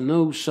there was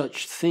no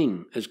such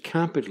thing as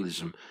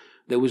capitalism.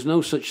 There was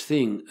no such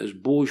thing as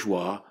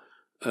bourgeois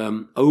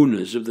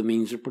owners of the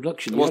means of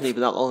production. It wasn't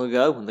even that long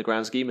ago in the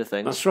grand scheme of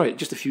things. That's right,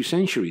 just a few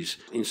centuries.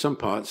 In some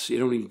parts,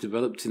 it only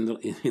developed in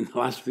the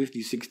last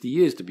 50, 60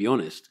 years, to be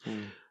honest.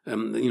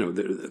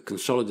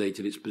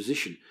 Consolidated its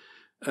position.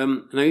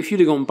 Now, if you'd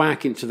have gone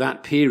back into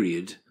that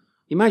period,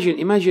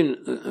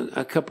 imagine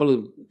a couple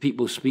of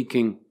people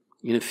speaking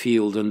in a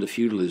field under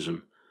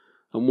feudalism,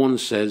 and one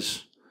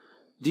says,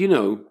 do you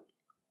know,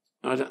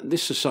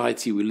 this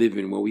society we live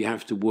in where we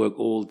have to work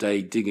all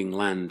day digging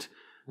land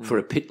for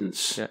a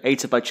pittance. Yeah,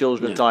 8 of my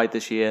children have died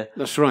this year.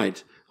 That's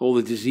right. All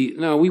the disease.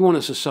 No, we want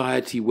a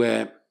society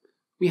where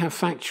we have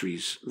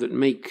factories that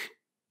make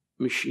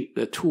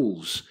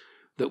tools,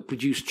 that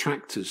produce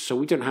tractors, so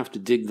we don't have to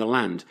dig the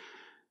land.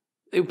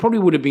 It probably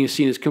would have been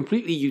seen as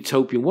completely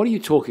utopian. What are you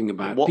talking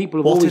about?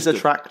 What is a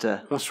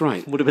tractor? That's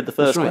right. Would have been the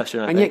first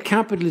question, I think. Yet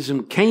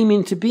capitalism came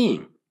into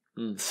being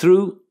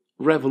through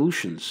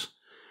revolutions.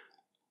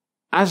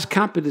 As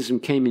capitalism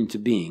came into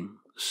being,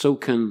 so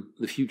can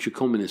the future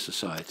communist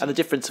society. And the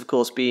difference, of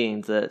course,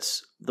 being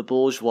that the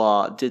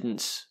bourgeois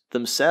didn't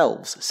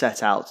themselves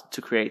set out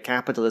to create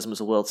capitalism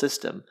as a world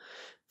system.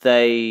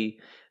 They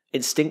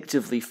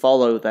instinctively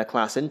followed their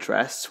class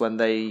interests when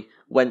they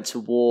went to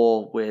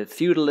war with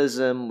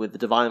feudalism, with the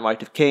divine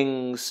right of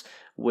kings,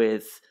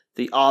 with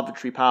the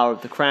arbitrary power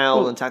of the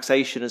crown and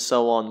taxation and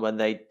so on, when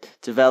they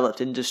developed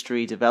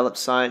industry, developed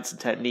science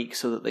and technique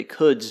so that they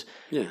could,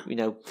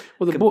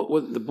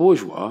 the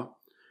bourgeois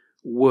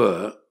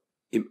were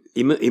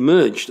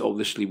emerged,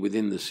 obviously,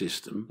 within the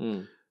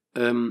system.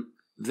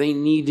 They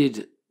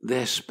needed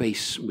their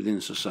space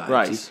within society.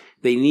 Right.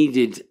 They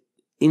needed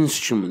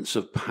instruments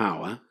of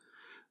power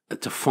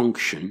to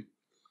function,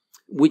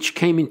 which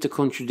came into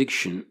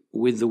contradiction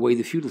with the way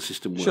the feudal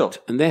system worked. Sure.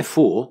 And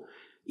therefore,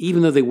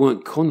 even though they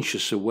weren't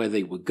conscious of where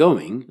they were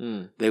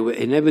going, they were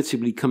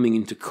inevitably coming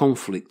into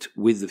conflict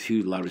with the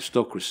feudal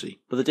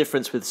aristocracy. But the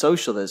difference with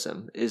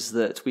socialism is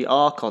that we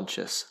are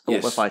conscious of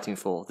what we're fighting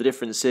for. The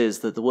difference is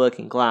that the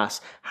working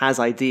class has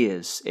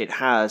ideas, it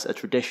has a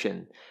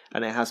tradition,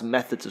 and it has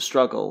methods of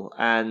struggle,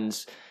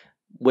 and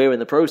we're in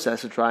the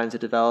process of trying to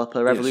develop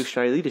a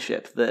revolutionary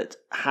leadership that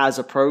has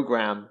a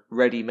program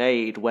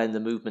ready-made when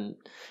the movement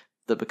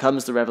that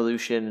becomes the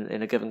revolution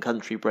in a given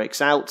country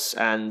breaks out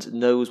and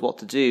knows what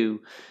to do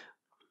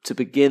to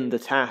begin the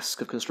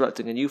task of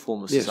constructing a new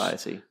form of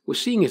society. We're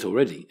seeing it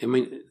already. I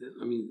mean,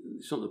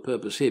 it's not the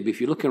purpose here, but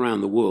if you look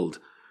around the world,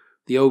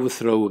 the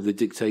overthrow of the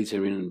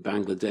dictator in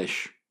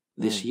Bangladesh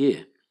this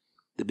year,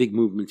 the big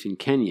movement in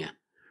Kenya,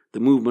 the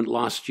movement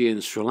last year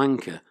in Sri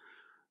Lanka,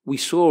 we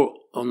saw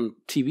on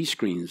TV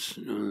screens,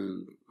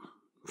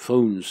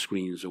 phone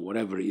screens or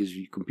whatever it is,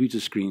 computer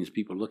screens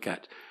people look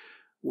at,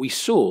 we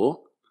saw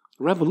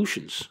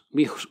revolutions.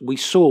 We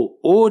saw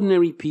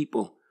ordinary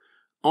people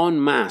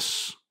en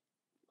masse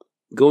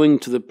going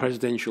to the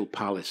presidential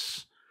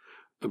palace,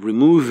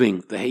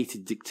 removing the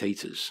hated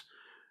dictators.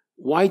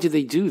 Why do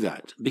they do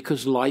that?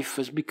 Because life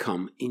has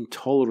become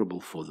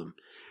intolerable for them.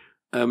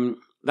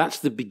 That's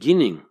the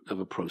beginning of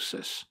a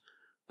process.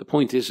 The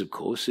point is, of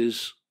course,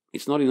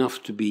 it's not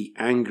enough to be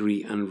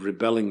angry and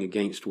rebelling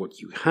against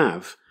what you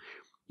have.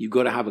 You've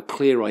got to have a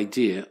clear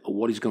idea of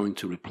what is going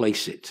to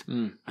replace it.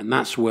 And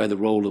that's where the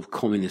role of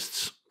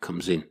communists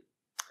comes in.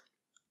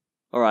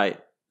 All right,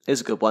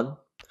 here's a good one.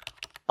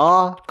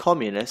 Are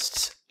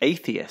communists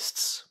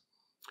atheists?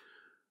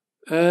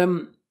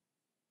 Well,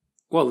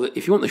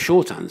 if you want the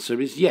short answer,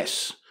 is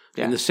yes,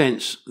 in the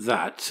sense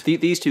that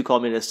These two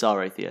communists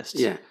are atheists.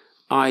 Yeah,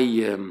 I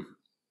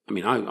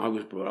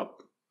was brought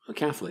up a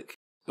Catholic,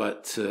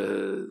 but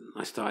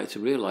I started to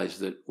realize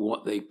that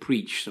what they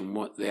preached and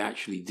what they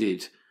actually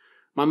did.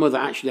 My mother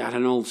actually had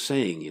an old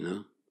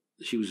saying,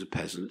 she was a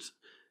peasant.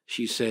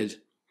 She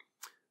said,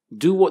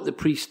 "Do what the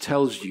priest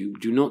tells you,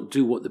 do not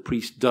do what the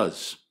priest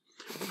does."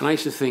 And I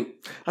used to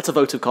think... That's a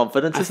vote of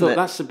confidence, isn't it?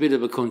 That's a bit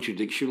of a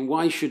contradiction.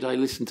 Why should I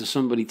listen to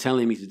somebody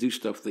telling me to do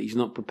stuff that he's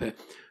not prepared?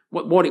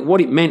 What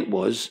it meant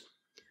was,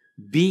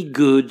 be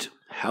good,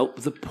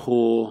 help the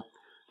poor,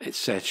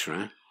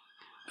 etc.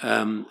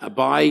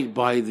 Abide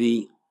by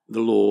the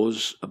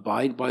laws,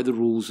 abide by the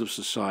rules of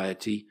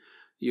society,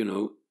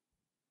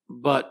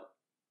 But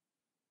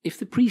if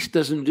the priest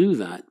doesn't do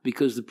that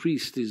because the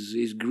priest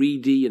is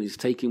greedy and is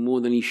taking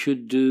more than he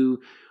should do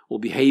or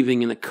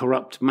behaving in a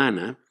corrupt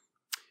manner,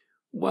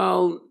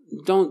 well,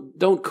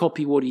 don't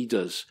copy what he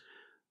does.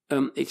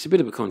 It's a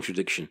bit of a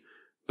contradiction.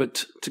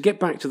 But to get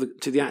back to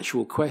the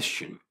actual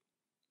question,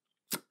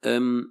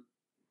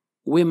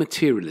 we're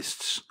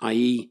materialists,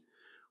 i.e.,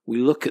 we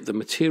look at the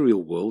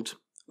material world,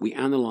 we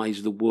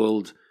analyze the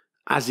world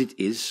as it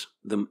is,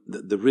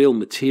 the real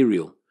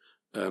material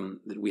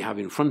that we have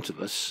in front of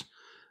us.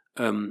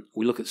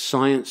 We look at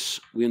science,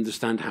 we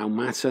understand how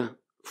matter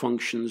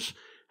functions,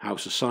 how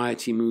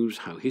society moves,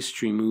 how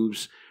history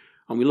moves,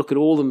 and we look at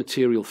all the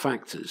material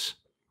factors.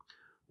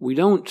 We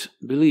don't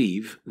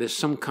believe there's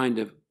some kind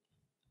of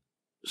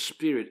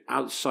spirit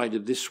outside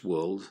of this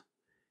world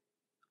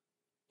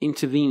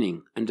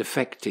intervening and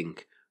affecting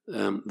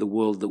the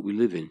world that we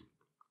live in.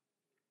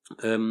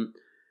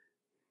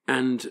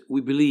 And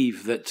we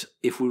believe that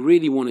if we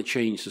really want to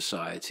change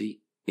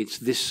society, it's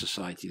this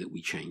society that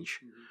we change,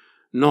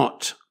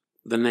 not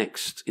the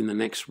next, in the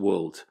next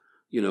world.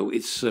 You know,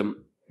 it's the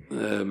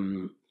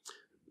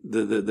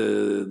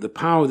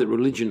power that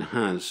religion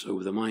has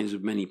over the minds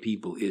of many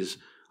people is,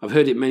 I've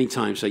heard it many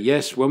times, say,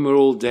 yes, when we're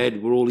all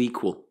dead, we're all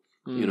equal,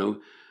 you know,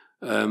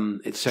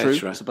 etc.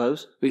 True, I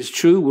suppose. It's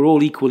true, we're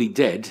all equally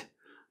dead,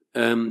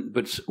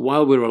 but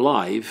while we're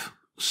alive,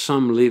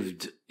 some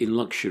lived in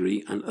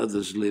luxury and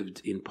others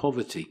lived in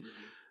poverty.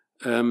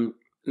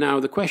 Now,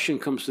 the question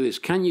comes to this,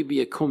 can you be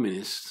a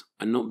communist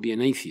and not be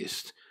an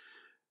atheist?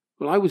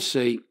 Well, I would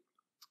say,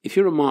 if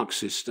you're a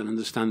Marxist and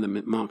understand the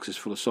Marxist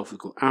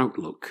philosophical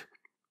outlook,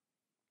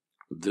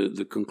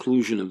 the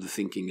conclusion of the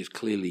thinking is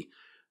clearly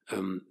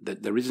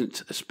that there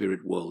isn't a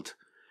spirit world.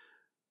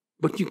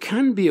 But you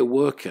can be a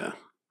worker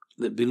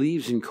that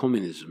believes in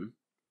communism,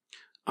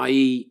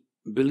 i.e.,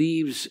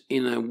 believes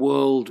in a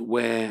world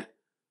where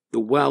the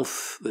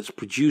wealth that's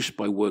produced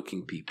by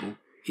working people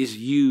is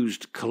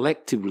used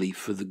collectively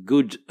for the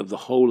good of the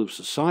whole of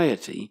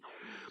society.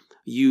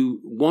 You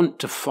want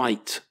to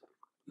fight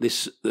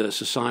this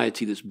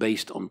society that's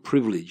based on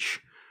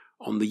privilege,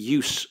 on the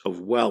use of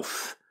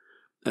wealth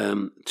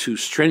to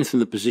strengthen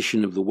the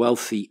position of the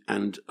wealthy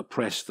and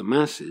oppress the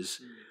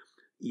masses.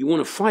 You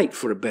want to fight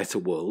for a better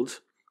world,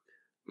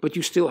 but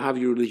you still have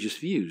your religious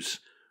views.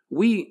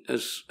 We,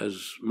 as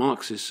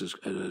Marxists,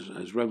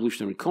 as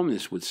revolutionary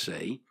communists, would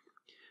say,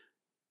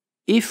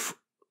 if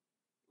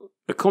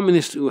a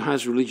communist who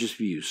has religious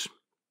views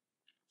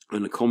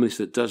and a communist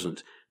that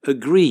doesn't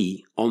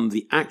agree on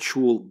the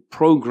actual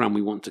program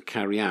we want to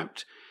carry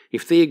out,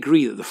 if they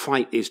agree that the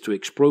fight is to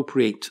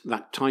expropriate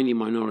that tiny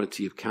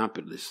minority of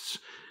capitalists,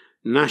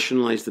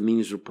 nationalize the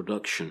means of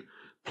production,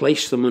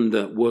 place them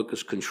under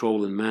workers'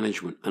 control and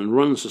management, and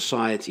run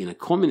society in a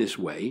communist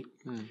way,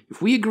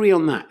 if we agree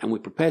on that and we're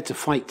prepared to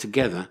fight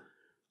together,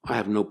 I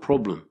have no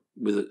problem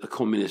with a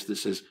communist that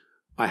says,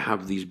 I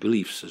have these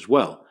beliefs as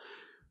well.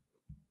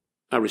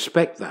 I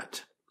respect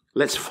that.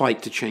 Let's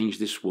fight to change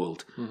this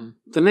world.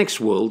 The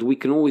next world we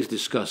can always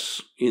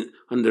discuss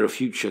under a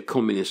future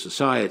communist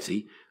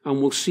society,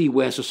 and we'll see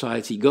where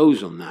society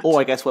goes on that.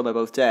 Or I guess when we're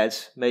both dead,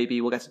 maybe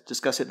we'll get to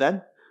discuss it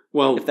then.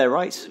 Well, if they're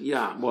right.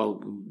 Yeah,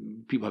 well,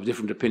 people have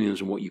different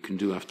opinions on what you can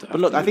do after. But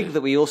look, I think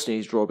that we also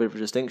need to draw a bit of a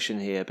distinction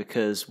here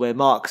because we're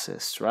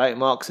Marxists, right?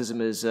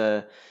 Marxism is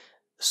a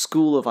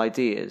school of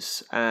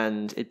ideas,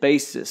 and it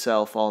bases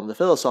itself on the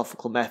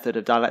philosophical method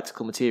of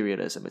dialectical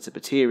materialism. It's a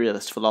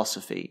materialist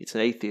philosophy. It's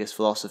an atheist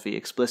philosophy,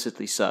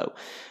 explicitly so.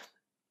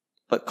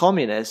 But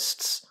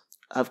communists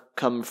have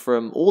come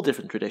from all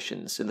different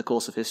traditions in the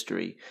course of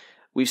history.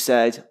 We've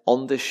said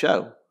on this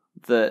show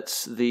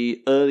that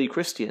the early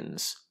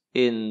Christians,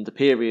 in the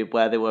period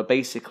where they were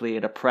basically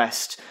an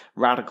oppressed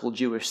radical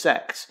Jewish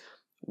sect,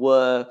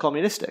 were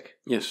communistic.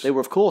 Yes. They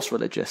were, of course,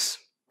 religious.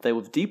 They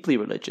were deeply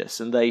religious,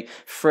 and they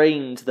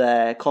framed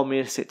their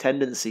communistic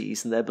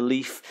tendencies and their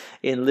belief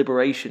in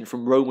liberation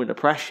from Roman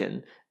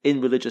oppression in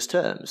religious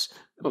terms.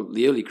 Well,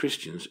 the early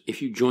Christians, if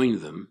you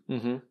joined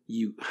them,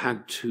 you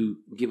had to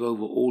give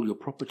over all your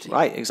property.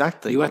 Right,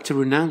 exactly. You had to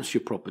renounce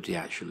your property,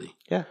 actually.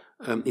 Yeah.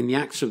 In the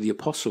Acts of the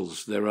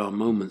Apostles, there are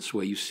moments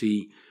where you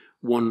see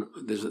one.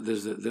 There's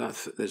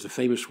a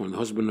famous one, the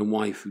husband and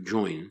wife who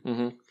join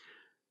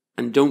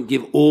and don't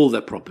give all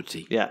their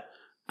property. Yeah.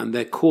 And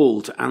they're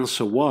called to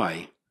answer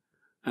why.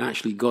 And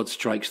actually, God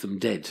strikes them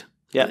dead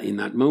in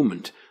that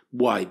moment.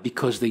 Why?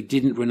 Because they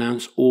didn't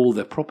renounce all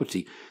their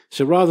property.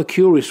 It's a rather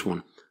curious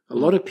one. A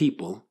lot of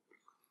people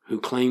who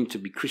claim to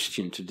be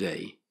Christian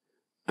today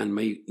and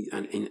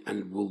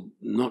will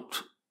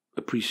not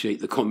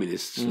appreciate the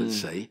communists, let's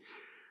say,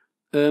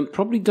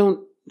 probably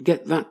don't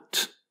get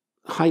that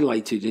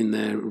highlighted in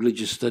their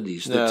religious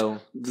studies. No.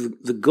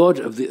 That the God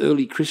of the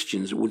early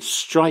Christians would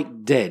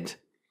strike dead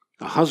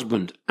a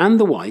husband and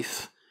the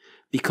wife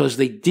because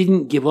they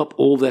didn't give up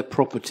all their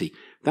property.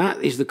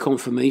 That is the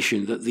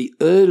confirmation that the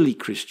early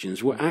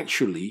Christians were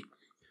actually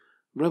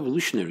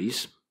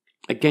revolutionaries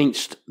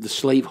against the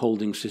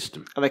slaveholding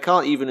system. And they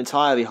can't even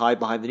entirely hide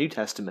behind the New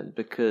Testament,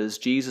 because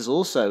Jesus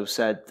also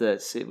said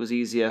that it was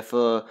easier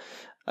for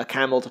a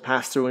camel to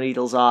pass through a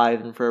needle's eye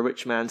than for a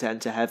rich man to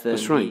enter heaven.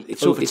 That's right. He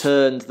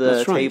overturned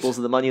the tables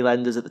of the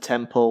moneylenders at the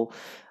temple.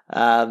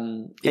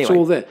 It's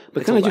all there.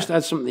 But can I just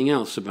add something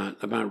else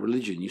about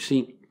religion? You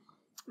see,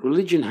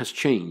 religion has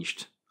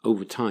changed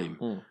over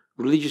time.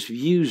 Religious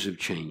views have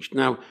changed.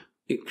 Now,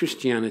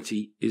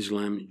 Christianity,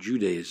 Islam,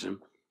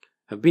 Judaism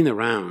have been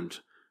around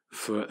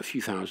for a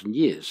few thousand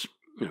years.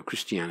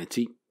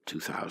 Christianity,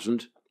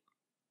 2000,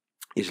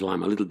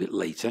 Islam a little bit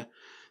later,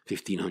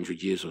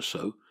 1500 years or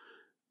so.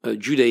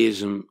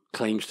 Judaism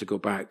claims to go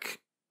back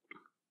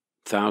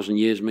 1,000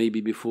 years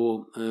maybe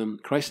before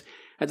Christ.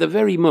 At the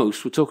very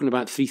most, we're talking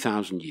about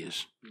 3,000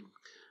 years.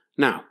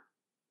 Now,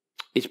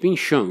 it's been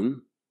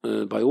shown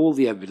by all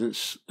the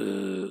evidence,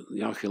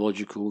 the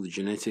archaeological, the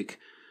genetic,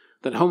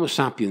 that Homo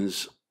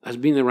sapiens has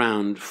been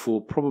around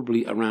for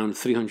probably around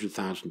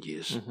 300,000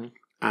 years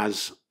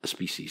as a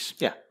species.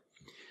 Yeah.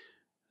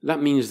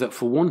 That means that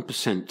for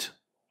 1%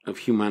 of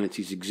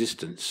humanity's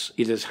existence,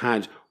 it has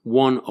had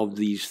one of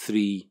these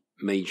three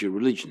major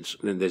religions.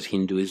 Then there's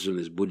Hinduism,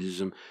 there's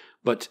Buddhism,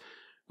 but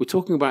we're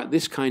talking about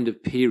this kind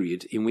of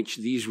period in which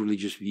these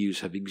religious views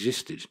have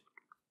existed.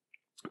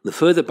 The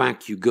further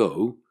back you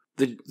go,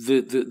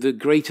 the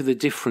greater the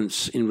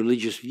difference in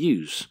religious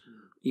views.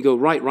 You go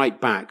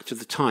right back to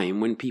the time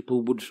when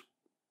people would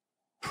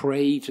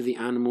pray to the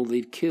animal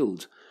they'd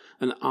killed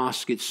and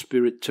ask its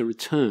spirit to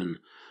return.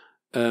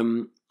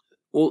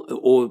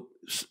 Or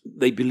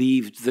they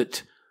believed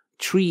that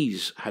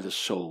trees had a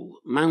soul,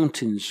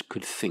 mountains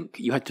could think,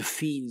 you had to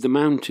feed the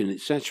mountain,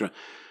 etc.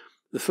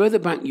 The further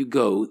back you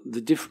go,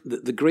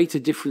 the greater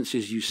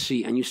differences you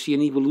see, and you see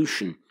an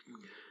evolution.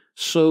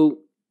 So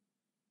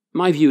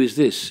my view is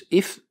this: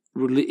 if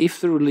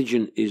the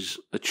religion is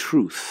a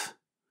truth,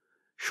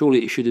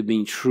 surely it should have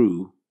been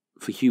true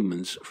for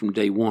humans from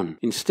day one.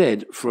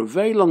 Instead, for a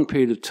very long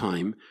period of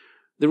time,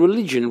 the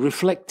religion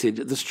reflected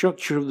the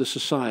structure of the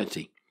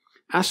society.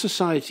 As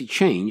society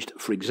changed,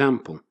 for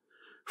example,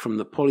 from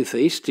the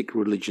polytheistic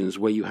religions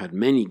where you had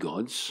many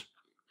gods,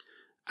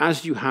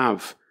 as you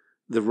have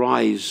the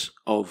rise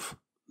of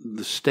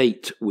the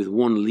state with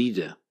one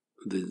leader,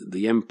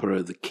 the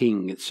emperor, the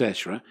king,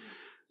 etc.,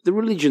 the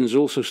religions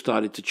also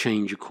started to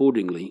change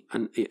accordingly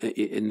and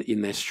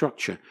in their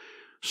structure.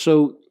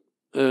 So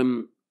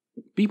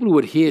people who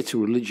adhere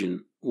to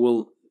religion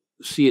will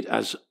see it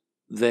as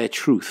their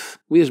truth.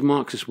 We as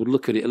Marxists would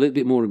look at it a little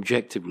bit more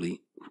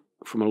objectively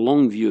from a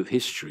long view of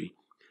history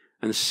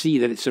and see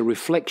that it's a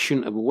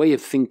reflection of a way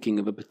of thinking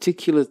of a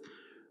particular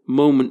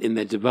moment in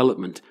their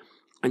development.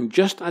 And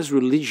just as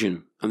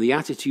religion and the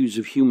attitudes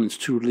of humans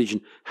to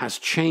religion has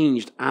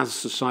changed as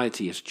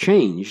society has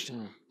changed,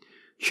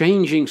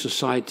 changing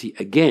society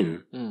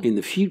again in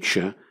the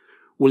future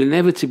will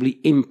inevitably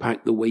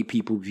impact the way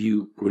people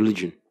view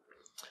religion.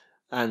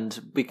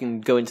 And we can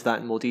go into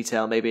that in more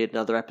detail maybe in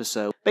another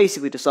episode.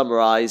 Basically, to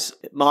summarize,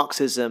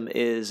 Marxism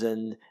is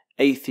an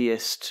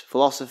atheist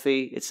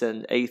philosophy, it's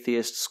an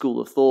atheist school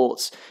of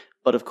thought,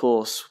 but of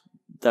course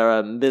there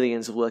are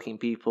millions of working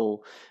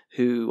people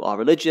who are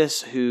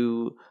religious,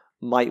 who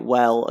might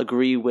well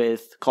agree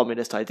with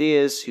communist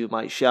ideas, who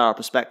might share our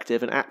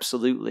perspective, and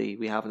absolutely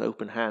we have an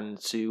open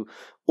hand to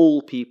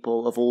all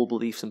people of all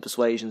beliefs and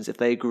persuasions if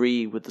they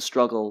agree with the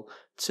struggle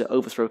to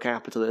overthrow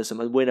capitalism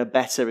and win a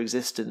better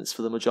existence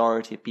for the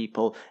majority of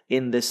people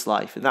in this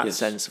life. In that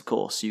sense, of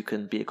course, you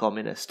can be a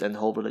communist and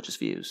hold religious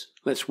views.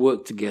 Let's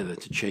work together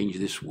to change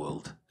this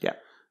world. Yeah.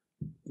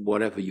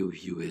 Whatever your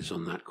view is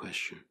on that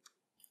question.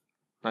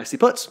 Nicely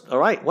put. All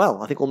right,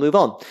 well, I think we'll move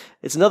on.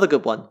 It's another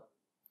good one.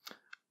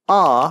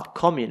 Are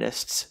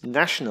communists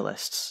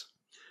nationalists?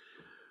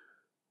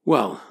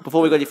 Well,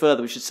 before we go any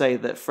further, we should say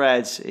that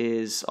Fred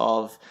is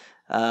of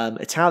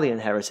Italian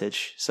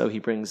heritage, so he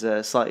brings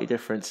a slightly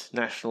different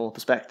national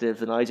perspective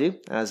than I do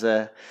as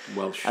a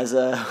Welsh. as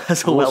a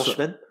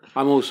Welshman.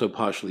 I'm also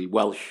partially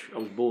Welsh. I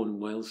was born in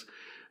Wales.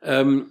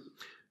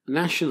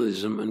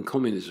 Nationalism and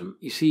communism.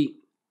 You see,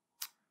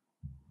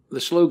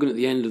 the slogan at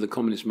the end of the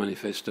Communist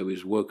Manifesto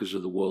is "Workers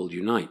of the world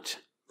unite."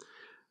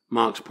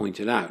 Marx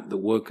pointed out that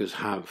workers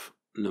have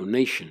no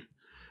nation,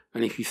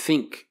 and if you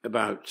think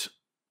about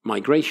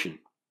migration,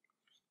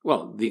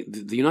 well, the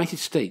United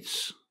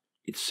States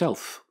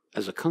itself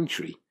as a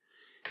country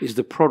is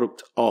the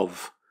product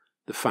of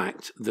the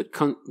fact that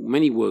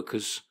many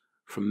workers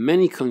from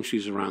many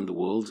countries around the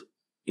world,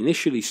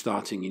 initially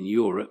starting in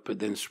Europe but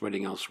then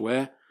spreading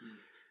elsewhere,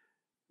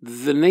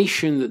 the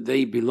nation that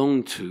they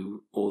belonged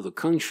to or the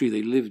country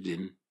they lived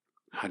in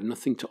had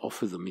nothing to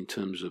offer them in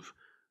terms of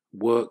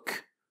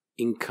work,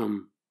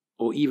 income,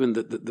 or even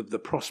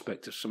the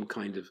prospect of some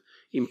kind of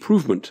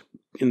improvement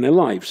in their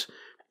lives.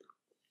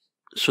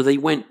 So they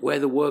went where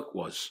the work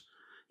was.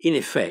 In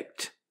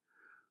effect,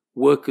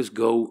 workers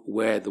go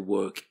where the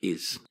work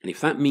is. And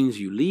if that means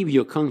you leave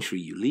your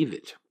country, you leave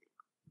it.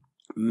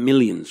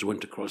 Millions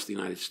went across the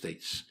United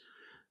States.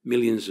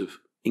 Millions of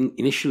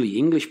initially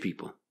English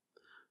people,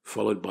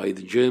 followed by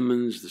the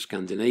Germans, the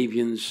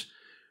Scandinavians,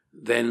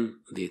 then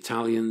the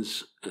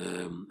Italians,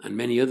 and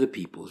many other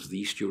peoples, the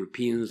East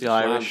Europeans, the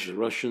Irish, Slavs, the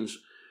Russians,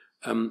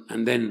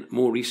 and then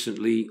more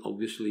recently,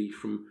 obviously,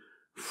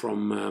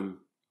 from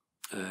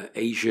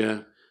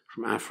Asia,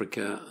 from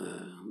Africa,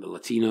 the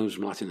Latinos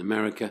from Latin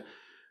America.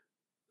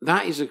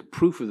 That is a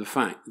proof of the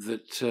fact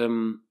that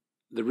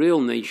the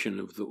real nation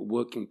of the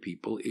working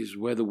people is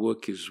where the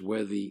work is,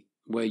 where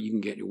you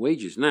can get your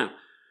wages. Now,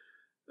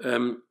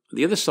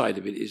 the other side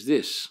of it is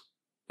this.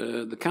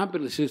 The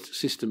capitalist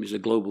system is a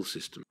global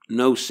system.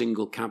 No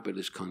single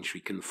capitalist country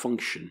can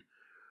function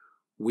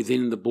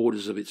within the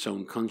borders of its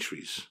own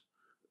countries,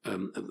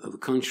 of the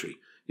country.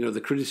 The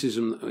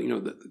criticism,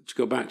 to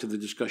go back to the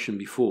discussion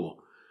before,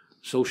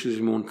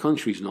 socialism in one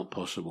country is not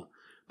possible.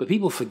 But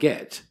people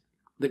forget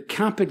that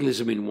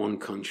capitalism in one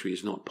country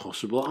is not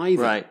possible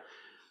either. Right.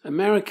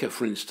 America,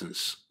 for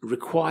instance,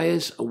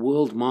 requires a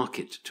world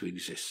market to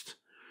exist.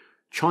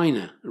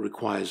 China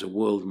requires a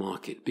world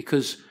market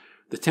because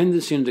the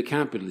tendency under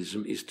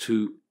capitalism is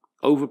to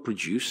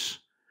overproduce,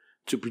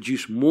 to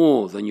produce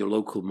more than your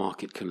local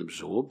market can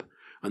absorb.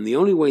 And the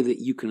only way that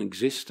you can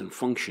exist and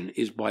function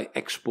is by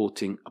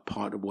exporting a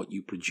part of what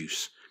you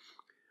produce.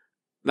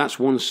 That's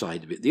one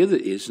side of it. The other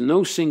is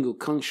no single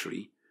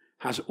country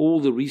has all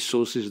the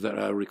resources that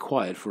are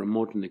required for a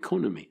modern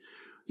economy.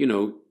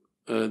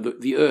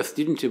 The earth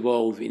didn't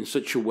evolve in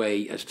such a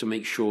way as to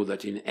make sure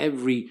that in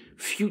every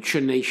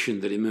future nation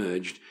that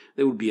emerged,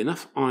 there would be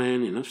enough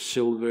iron, enough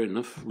silver,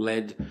 enough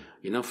lead,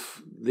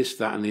 enough this,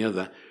 that, and the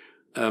other,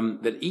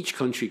 that each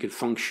country could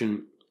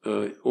function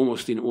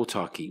almost in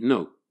autarky.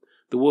 No,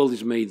 the world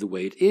is made the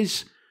way it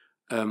is.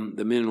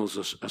 The minerals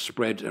are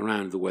spread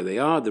around the way they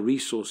are. The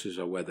resources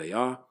are where they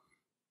are.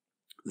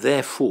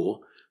 Therefore,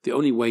 the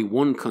only way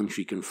one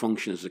country can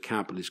function as a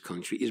capitalist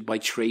country is by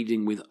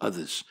trading with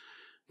others,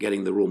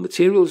 getting the raw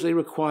materials they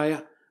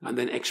require, and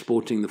then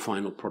exporting the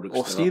final products.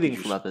 Or stealing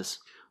from others.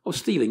 Or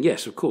stealing,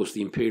 yes, of course,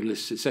 the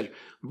imperialists, etc.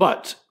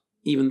 But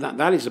even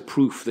that is a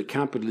proof that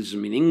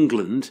capitalism in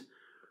England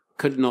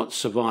could not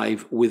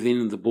survive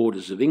within the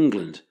borders of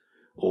England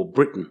or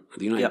Britain, or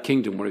the United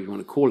Kingdom, whatever you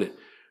want to call it.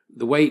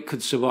 The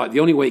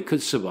only way it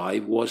could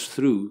survive was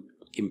through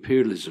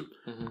imperialism,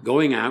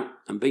 going out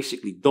and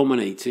basically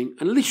dominating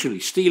and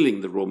literally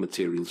stealing the raw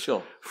materials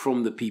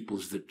from the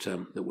peoples that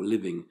were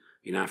living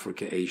in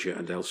Africa, Asia,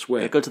 and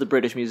elsewhere. Go to the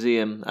British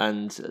Museum,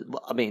 and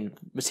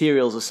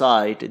materials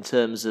aside, in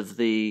terms of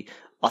the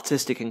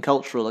artistic and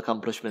cultural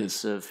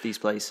accomplishments of these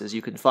places,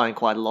 you can find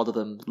quite a lot of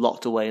them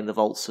locked away in the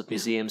vaults of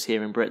museums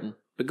here in Britain.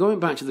 But going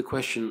back to the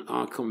question,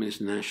 are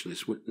communist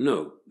nationalists?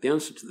 No. The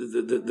answer to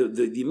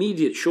the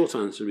immediate short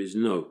answer is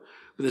no.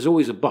 But there's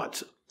always a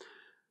but.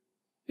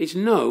 It's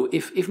no.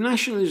 If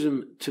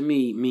nationalism to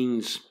me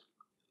means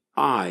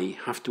I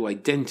have to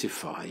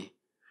identify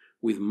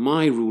with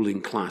my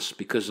ruling class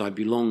because I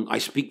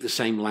speak the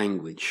same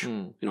language.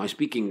 I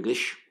speak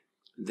English,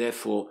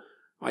 therefore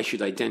I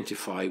should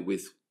identify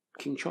with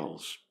King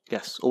Charles.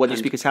 Yes, or when you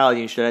speak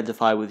Italian, you should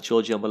identify with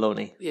Giorgio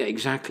Meloni. Yeah,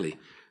 exactly.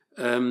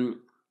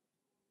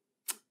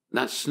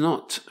 That's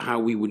not how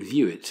we would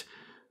view it.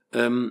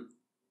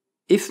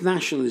 If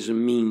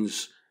nationalism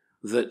means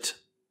that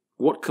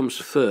what comes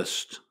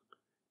first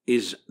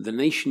is the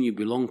nation you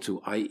belong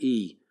to,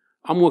 i.e.,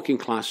 I'm working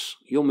class,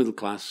 you're middle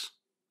class,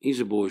 he's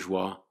a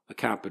bourgeois, a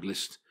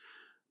capitalist.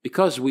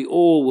 Because we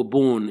all were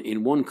born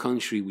in one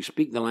country, we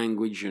speak the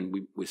language and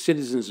we're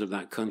citizens of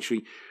that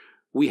country,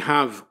 we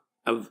have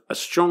a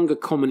stronger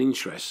common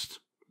interest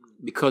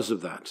because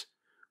of that.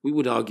 We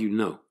would argue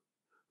no.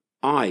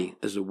 I,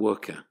 as a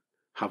worker,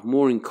 have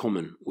more in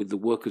common with the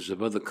workers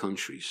of other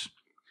countries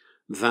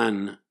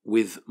than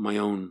with my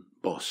own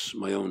boss,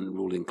 my own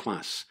ruling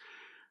class.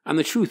 And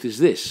the truth is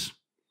this,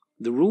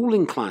 the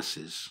ruling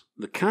classes,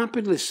 the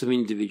capitalists of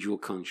individual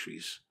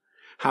countries,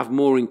 have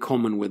more in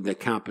common with their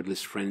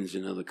capitalist friends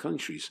in other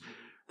countries.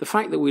 The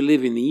fact that we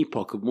live in the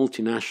epoch of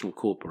multinational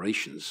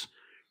corporations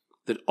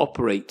that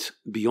operate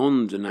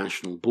beyond the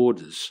national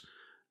borders,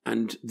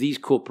 and these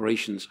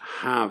corporations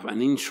have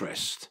an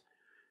interest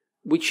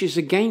which is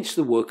against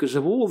the workers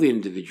of all the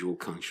individual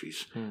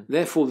countries.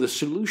 Therefore, the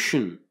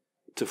solution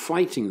to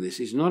fighting this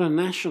is not a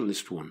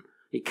nationalist one.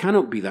 It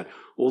cannot be that.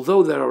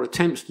 Although there are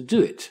attempts to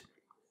do it.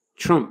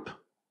 Trump,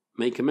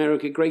 make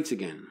America great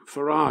again.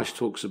 Farage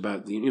talks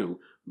about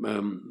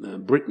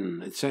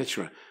Britain,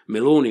 etc.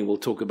 Meloni will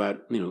talk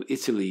about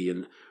Italy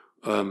and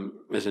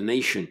as a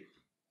nation,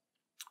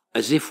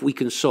 as if we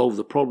can solve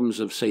the problems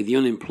of, say, the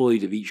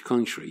unemployed of each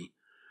country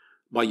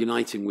by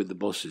uniting with the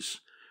bosses.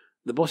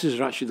 The bosses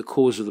are actually the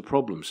cause of the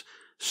problems.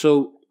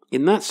 So,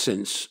 in that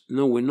sense,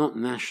 no, we're not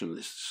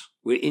nationalists.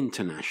 We're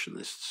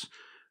internationalists.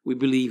 We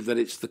believe that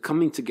it's the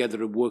coming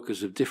together of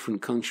workers of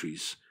different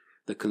countries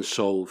that can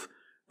solve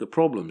the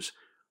problems.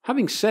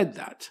 Having said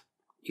that,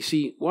 you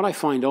see, what I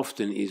find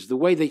often is the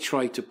way they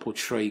try to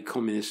portray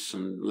communists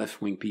and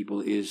left-wing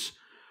people is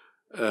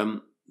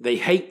they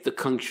hate the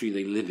country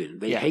they live in.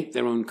 They hate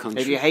their own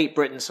country. If you hate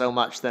Britain so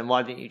much, then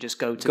why didn't you just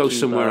go Cuba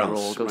somewhere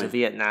else, or go to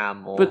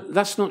Vietnam? But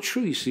that's not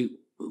true, you see.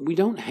 We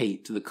don't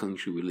hate the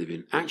country we live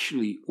in.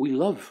 Actually, we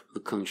love the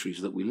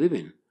countries that we live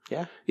in.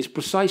 Yeah. It's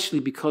precisely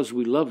because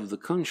we love the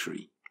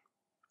country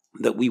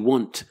that we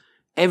want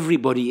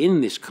everybody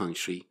in this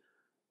country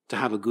to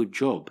have a good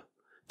job,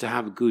 to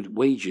have good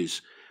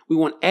wages. We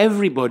want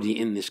everybody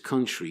in this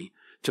country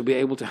to be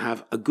able to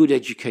have a good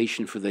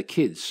education for their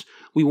kids.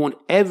 We want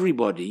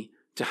everybody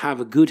to have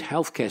a good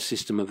healthcare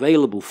system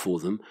available for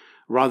them,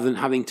 rather than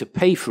having to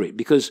pay for it.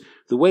 Because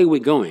the way we're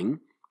going,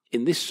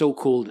 in this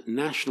so-called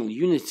national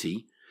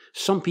unity,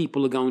 some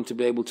people are going to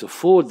be able to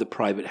afford the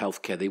private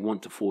healthcare they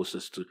want to force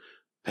us to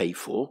pay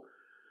for,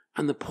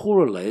 and the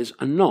poorer layers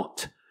are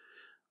not.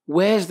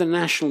 Where's the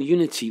national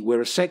unity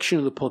where a section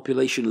of the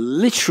population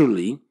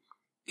literally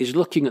is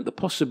looking at the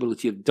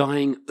possibility of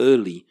dying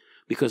early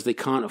because they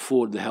can't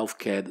afford the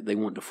healthcare that they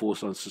want to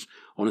force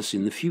on us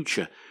in the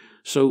future?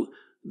 So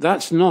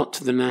that's not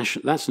the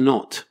national. That's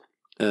not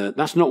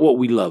what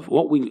we love.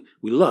 What we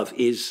love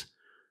is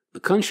the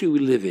country we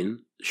live in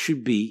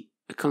should be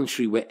a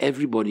country where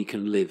everybody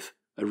can live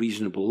a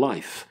reasonable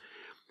life.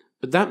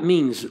 But that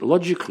means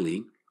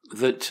logically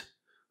that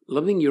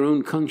loving your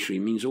own country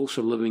means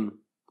also loving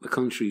the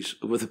countries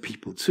of other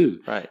people too.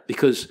 Right.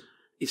 Because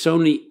it's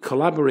only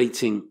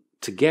collaborating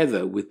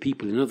together with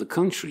people in other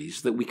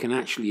countries that we can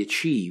actually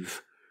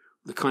achieve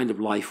the kind of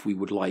life we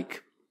would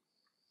like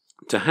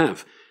to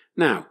have.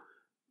 Now,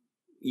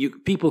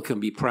 people can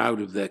be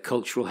proud of their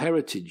cultural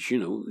heritage. You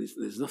know,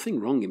 there's nothing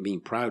wrong in being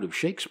proud of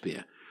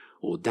Shakespeare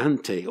or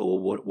Dante or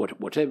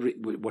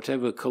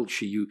whatever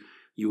culture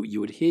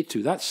you adhere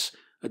to. That's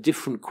a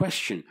different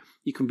question.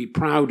 You can be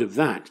proud of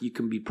that. You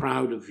can be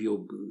proud of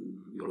your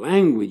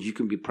language. You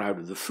can be proud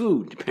of the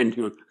food,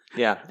 depending on.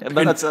 Yeah,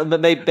 but that's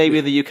maybe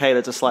in the UK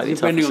that's a slightly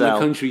tougher sell. Depending on the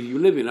country you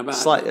live in. A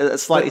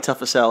slightly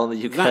tougher sell in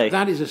the UK.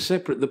 That is a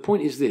separate. The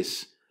point is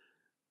this: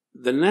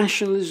 the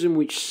nationalism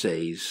which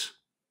says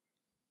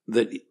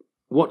that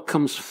what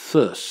comes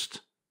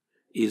first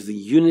is the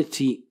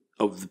unity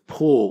of the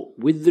poor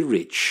with the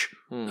rich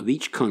of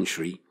each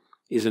country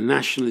is a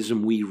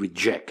nationalism we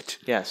reject.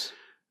 Yes.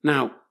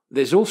 Now,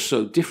 there's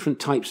also different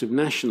types of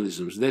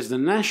nationalisms. There's the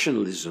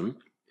nationalism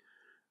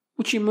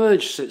which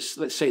emerged at,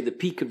 let's say, the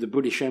peak of the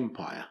British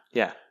Empire,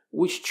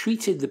 which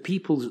treated the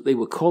people that they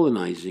were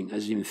colonizing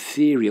as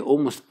inferior,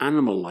 almost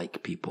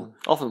animal-like people.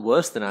 Often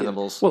worse than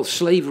animals. Yeah. Well,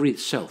 slavery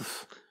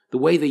itself, the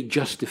way they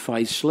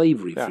justified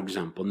slavery, for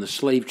example, and the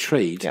slave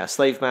trade. Yeah,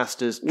 slave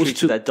masters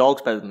treated their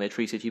dogs better than they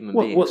treated human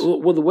beings.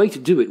 Well, the way to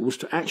do it was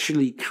to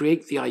actually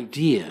create the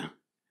idea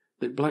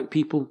that black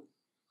people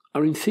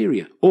are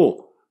inferior,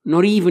 or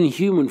not even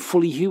human,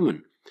 fully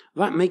human.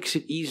 That makes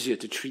it easier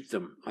to treat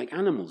them like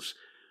animals.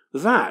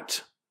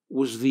 That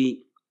was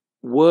the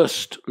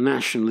worst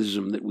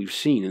nationalism that we've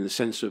seen, in the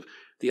sense of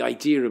the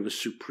idea of a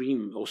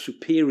supreme or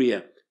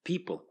superior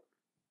people.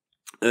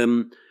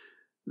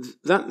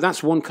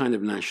 That's one kind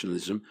of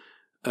nationalism,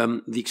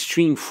 the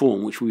extreme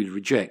form which we would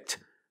reject.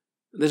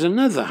 There's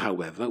another,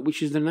 however,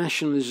 which is the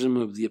nationalism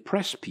of the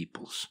oppressed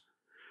peoples.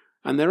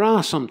 And there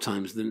are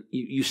sometimes,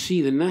 you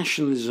see the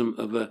nationalism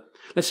of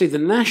let's say the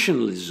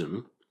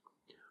nationalism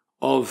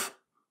of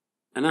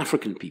an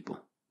African people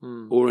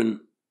or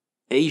an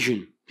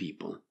Asian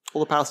people.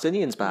 Or the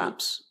Palestinians,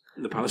 perhaps.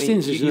 The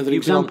Palestinians is another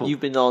example. You've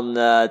been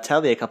on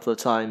telly a couple of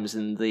times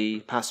in the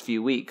past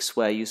few weeks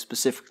where you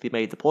specifically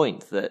made the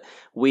point that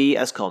we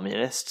as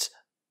communists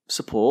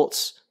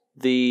support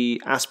the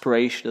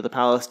aspiration of the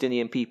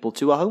Palestinian people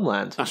to a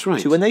homeland. That's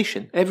right. To a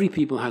nation. Every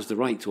people has the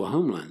right to a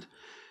homeland.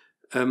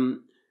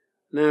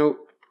 Now,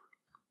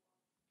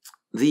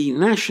 the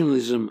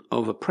nationalism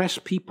of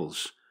oppressed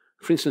peoples,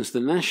 for instance, the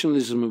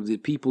nationalism of the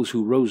peoples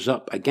who rose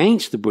up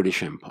against the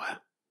British Empire,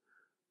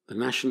 the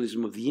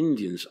nationalism of the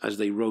Indians as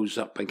they rose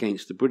up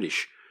against the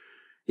British,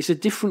 it's a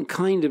different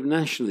kind of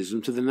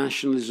nationalism to the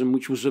nationalism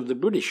which was of the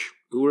British,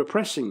 who were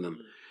oppressing them.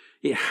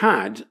 It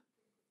had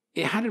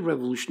a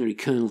revolutionary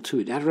kernel to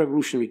it. It had a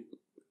revolutionary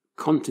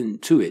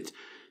content to it,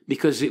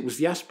 because it was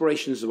the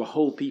aspirations of a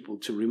whole people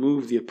to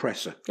remove the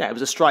oppressor. Yeah, it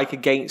was a strike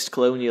against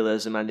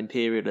colonialism and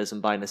imperialism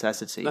by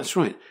necessity. That's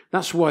right.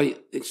 That's why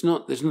there's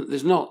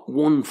not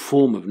one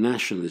form of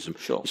nationalism.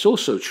 Sure. It's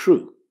also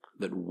true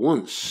that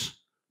once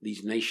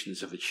these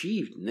nations have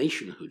achieved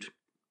nationhood,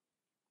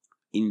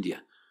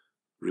 India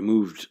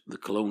removed the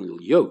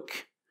colonial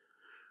yoke,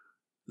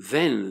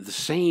 then the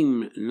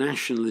same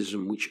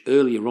nationalism which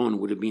earlier on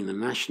would have been the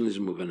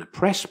nationalism of an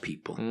oppressed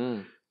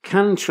people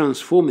can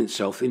transform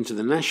itself into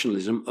the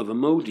nationalism of a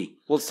Modi.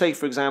 Well, take,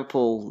 for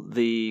example,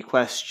 the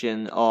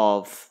question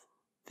of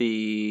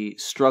the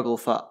struggle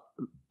for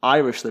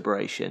Irish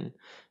liberation.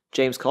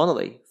 James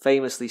Connolly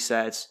famously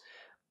said,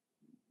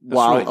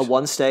 at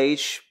one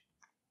stage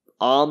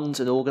armed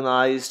and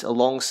organised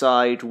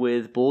alongside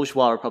with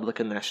bourgeois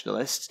Republican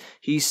nationalists,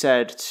 he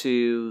said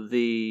to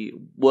the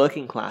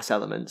working class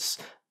elements,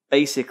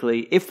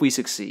 basically, if we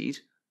succeed,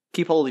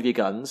 keep hold of your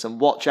guns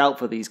and watch out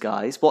for these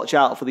guys, watch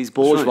out for these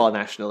bourgeois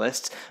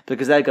nationalists,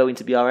 because they're going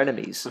to be our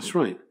enemies. That's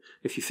right.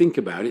 If you think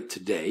about it,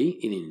 today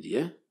in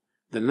India,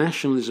 the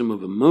nationalism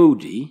of a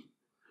Modi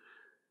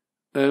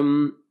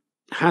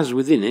has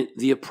within it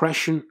the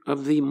oppression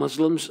of the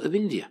Muslims of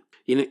India.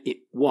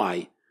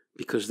 Why?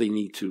 Because they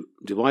need to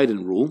divide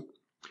and rule,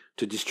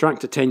 to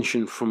distract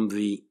attention from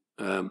the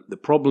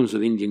problems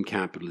of Indian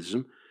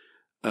capitalism.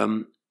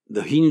 The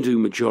Hindu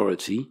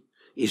majority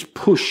is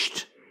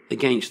pushed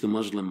against the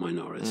Muslim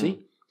minority.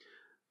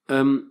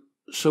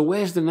 So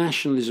where's the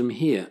nationalism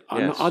here?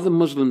 Are the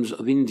Muslims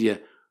of India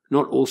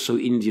not also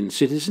Indian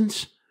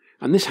citizens?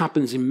 And this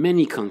happens in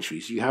many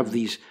countries. You have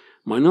these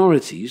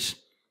minorities.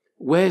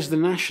 Where's the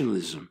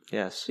nationalism?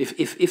 Yes.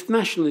 If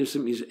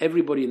nationalism is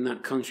everybody in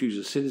that country who's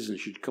a citizen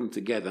should come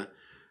together,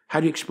 how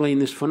do you explain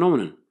this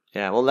phenomenon?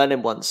 Yeah, well,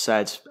 Lenin once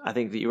said, I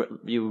think that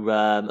you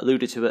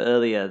alluded to it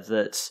earlier,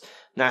 that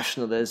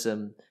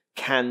nationalism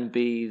can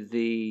be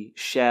the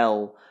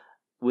shell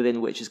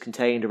within which is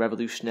contained a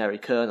revolutionary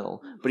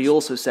kernel, but he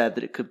also said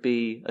that it could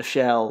be a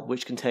shell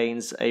which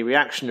contains a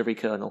reactionary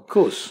kernel. Of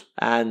course.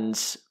 And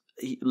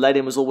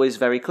Lenin was always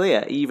very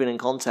clear, even in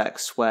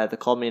contexts where the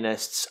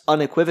communists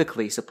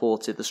unequivocally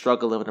supported the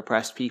struggle of an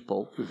oppressed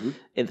people. Mm-hmm.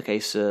 In the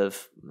case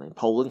of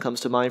Poland comes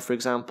to mind, for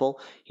example,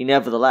 he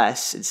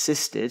nevertheless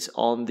insisted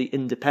on the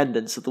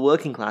independence of the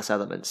working class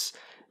elements.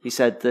 He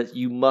said that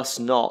you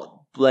must not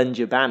blend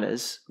your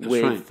banners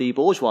with the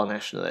bourgeois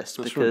nationalists,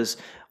 because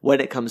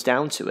when it comes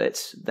down to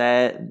it,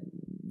 they're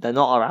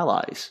not our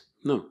allies.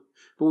 No,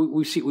 but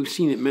we've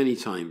seen it many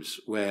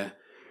times where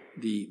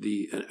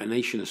a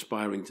nation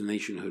aspiring to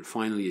nationhood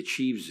finally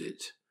achieves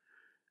it,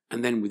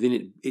 and then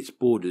within its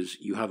borders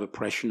you have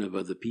oppression of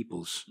other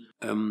peoples.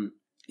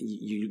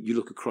 You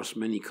look across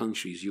many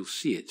countries, you'll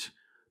see it.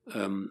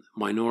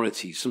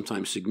 Minorities,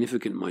 sometimes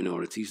significant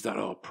minorities, that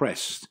are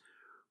oppressed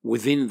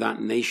within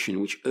that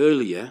nation, which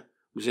earlier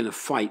was in a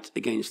fight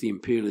against the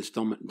imperialist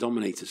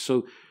dominators.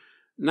 So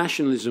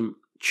nationalism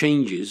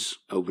changes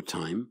over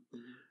time,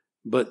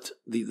 but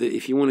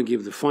if you want to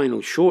give the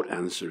final short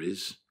answer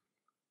is,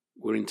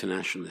 we're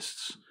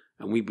internationalists,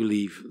 and we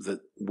believe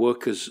that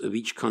workers of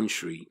each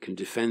country can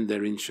defend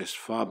their interests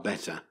far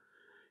better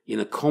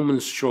in a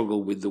common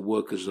struggle with the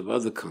workers of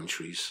other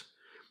countries,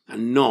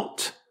 and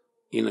not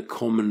in a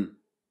common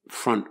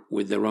front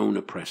with their own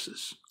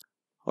oppressors.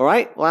 All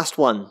right, last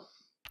one.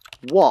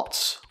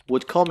 What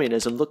would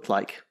communism look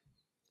like?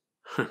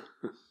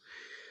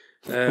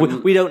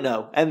 We don't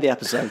know. End the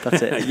episode.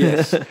 That's it.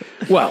 Yes.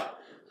 Well,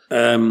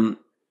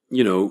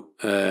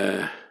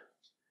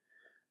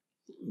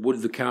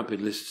 would the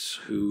capitalists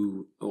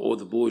or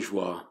the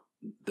bourgeois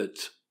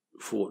that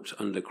fought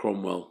under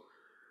Cromwell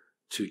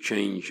to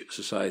change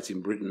society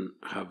in Britain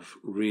have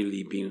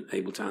really been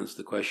able to answer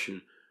the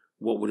question,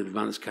 what would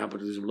advanced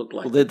capitalism look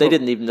like? Well, they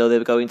didn't even know they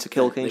were going to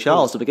kill King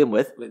Charles to begin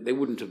with. They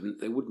wouldn't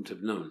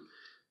have known.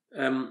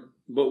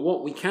 But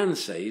what we can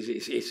say is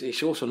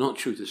it's also not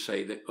true to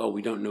say that,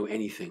 we don't know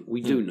anything.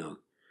 We do know.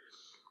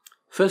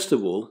 First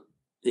of all,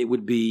 it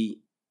would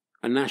be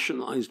a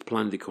nationalized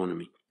planned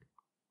economy.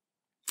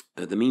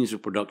 The means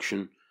of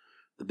production,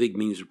 the big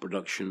means of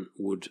production,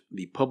 would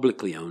be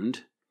publicly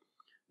owned.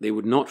 They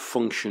would not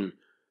function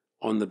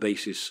on the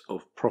basis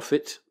of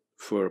profit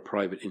for a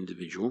private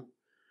individual,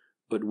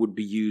 but would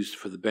be used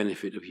for the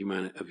benefit of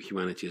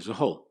humanity as a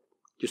whole.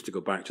 Just to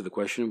go back to the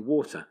question of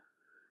water.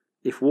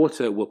 If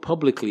water were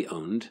publicly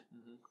owned,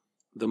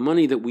 the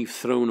money that we've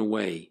thrown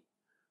away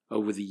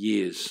over the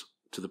years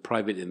to the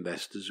private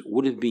investors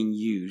would have been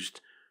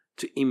used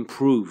to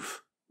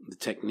improve the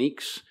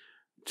techniques,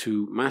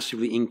 to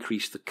massively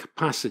increase the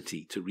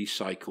capacity to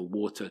recycle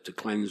water, to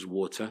cleanse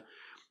water,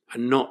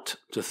 and not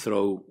to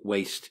throw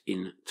waste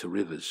into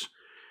rivers.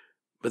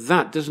 But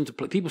that doesn't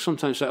apply. People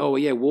sometimes say,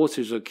 water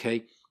is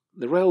okay.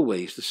 The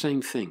railway is the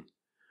same thing.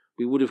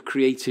 We would have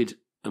created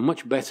a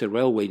much better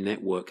railway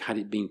network had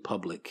it been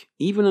public,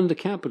 even under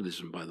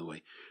capitalism, by the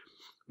way.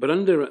 But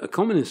under a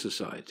communist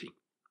society,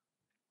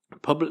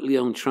 publicly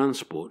owned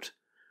transport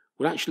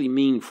would actually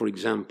mean, for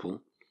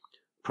example,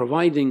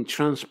 providing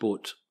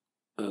transport,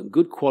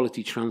 good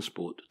quality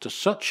transport, to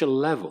such a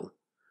level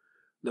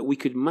that we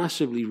could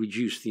massively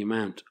reduce the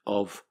amount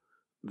of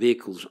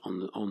vehicles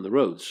on the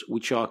roads,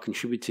 which are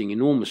contributing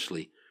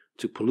enormously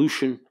to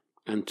pollution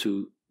and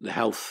to the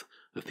health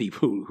of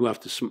people who have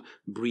to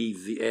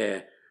breathe the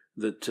air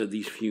that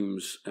these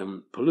fumes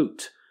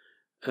pollute.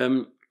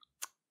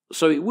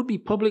 So it would be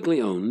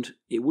publicly owned,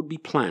 it would be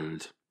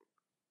planned,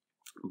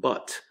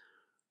 but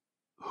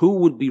who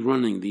would be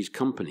running these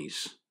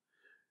companies?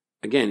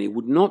 Again, it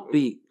would not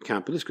be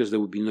capitalists, because there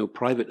would be no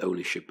private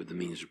ownership of the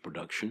means of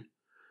production,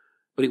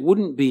 but it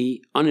wouldn't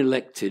be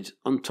unelected,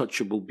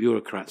 untouchable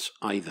bureaucrats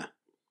either.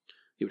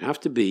 It would have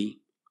to be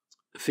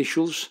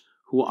officials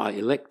who are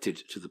elected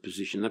to the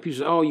position. Now people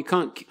say, you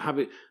can't have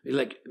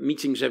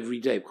meetings every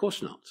day. Of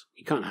course not.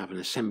 You can't have an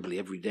assembly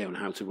every day on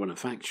how to run a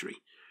factory.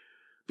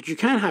 But you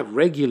can have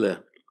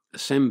regular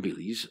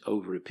assemblies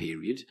over a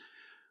period.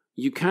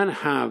 You can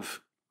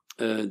have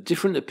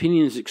different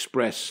opinions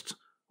expressed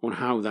on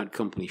how that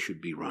company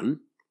should be run.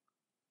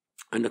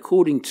 And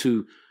according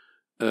to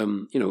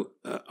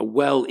a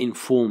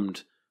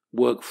well-informed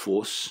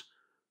workforce,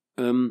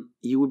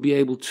 you would be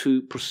able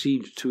to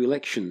proceed to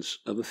elections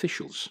of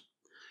officials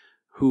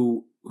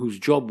whose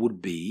job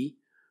would be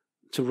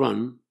to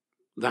run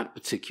that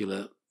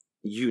particular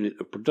unit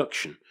of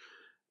production.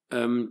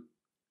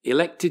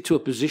 Elected to a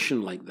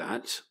position like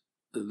that,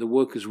 the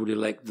workers would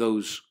elect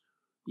those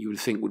you would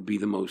think would be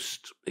the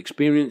most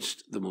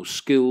experienced, the most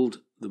skilled,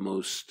 the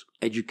most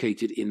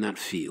educated in that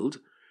field.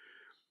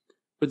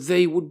 But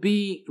they would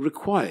be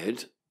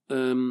required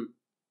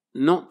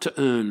not to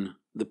earn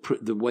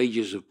the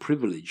wages of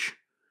privilege,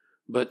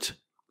 but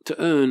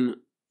to earn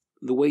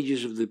the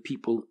wages of the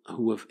people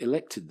who have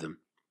elected them.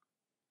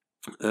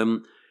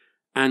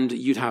 And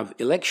you'd have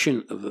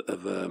election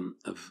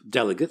of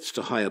delegates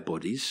to higher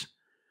bodies.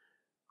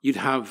 You'd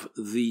have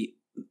the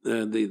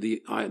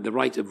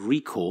right of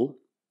recall.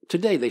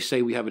 Today they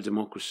say we have a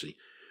democracy.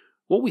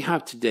 What we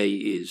have today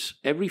is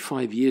every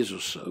 5 years or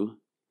so,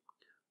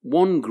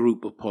 one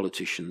group of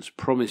politicians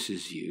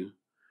promises you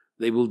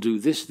they will do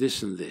this,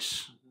 this, and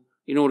this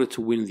in order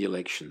to win the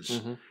elections.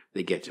 Mm-hmm.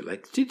 They get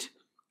elected,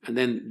 and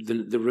then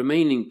the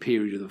remaining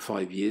period of the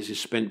 5 years is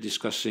spent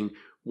discussing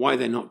why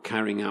they're not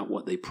carrying out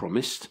what they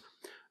promised,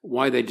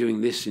 why they're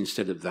doing this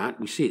instead of that.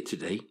 We see it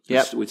today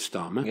with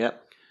Starmer.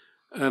 Yep.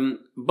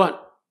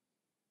 But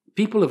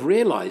people have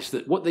realized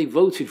that what they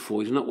voted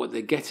for is not what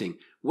they're getting.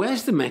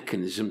 Where's the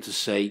mechanism to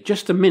say,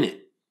 just a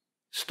minute,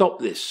 stop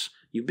this.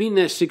 You've been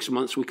there 6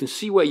 months. We can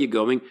see where you're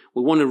going.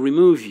 We want to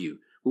remove you.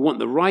 We want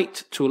the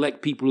right to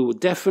elect people who are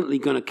definitely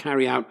going to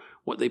carry out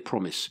what they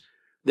promise.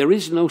 There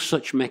is no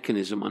such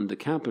mechanism under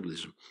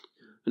capitalism.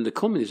 Under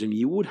communism,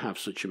 you would have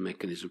such a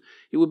mechanism.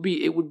 It would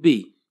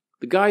be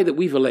the guy that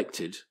we've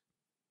elected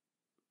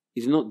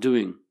is not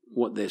doing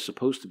what they're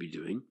supposed to be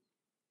doing.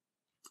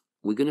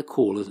 We're going to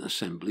call an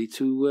assembly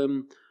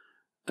to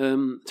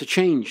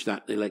change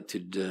that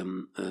elected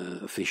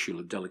official,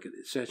 a delegate,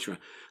 etc.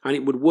 And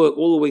it would work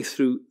all the way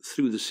through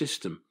the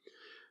system.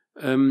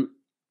 The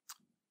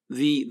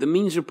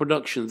means of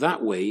production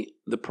that way,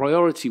 the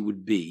priority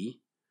would be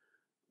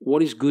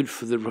what is good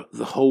for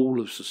the whole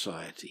of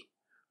society,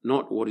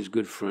 not what is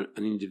good for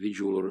an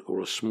individual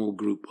or a small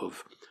group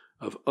of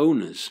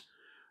owners.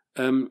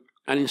 And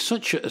in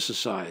such a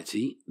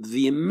society,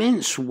 the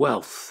immense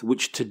wealth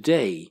which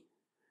today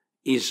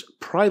is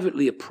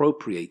privately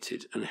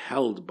appropriated and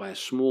held by a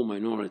small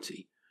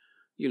minority,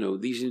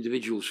 these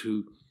individuals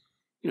who,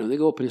 they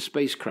go up in a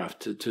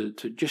spacecraft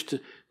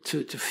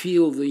to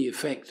feel the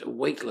effect of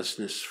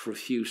weightlessness for a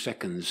few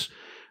seconds,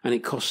 and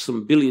it costs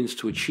them billions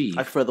to achieve.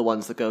 I prefer the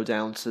ones that go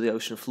down to the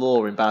ocean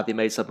floor in badly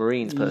made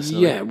submarines,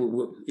 personally. Yeah,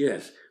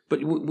 yes.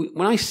 But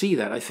when I see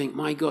that, I think,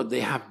 my God,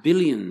 they have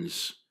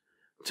billions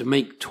to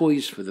make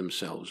toys for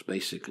themselves,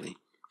 basically,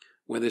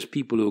 where there's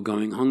people who are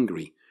going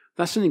hungry.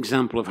 That's an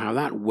example of how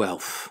that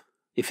wealth,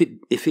 if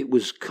it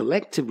was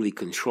collectively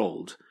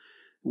controlled,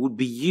 would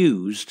be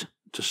used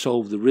to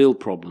solve the real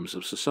problems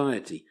of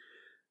society.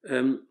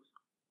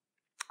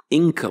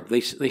 Income.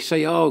 They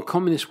say,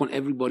 communists want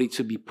everybody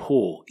to be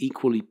poor,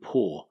 equally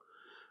poor.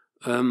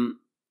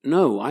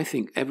 No, I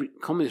think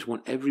communists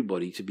want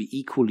everybody to be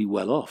equally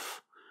well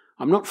off.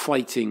 I'm not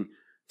fighting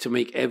to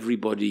make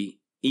everybody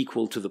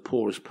equal to the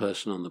poorest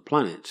person on the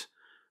planet.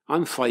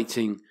 I'm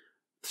fighting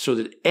so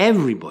that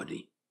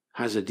everybody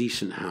has a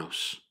decent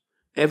house.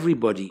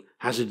 Everybody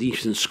has a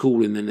decent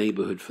school in their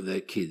neighborhood for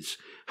their kids,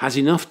 has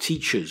enough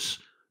teachers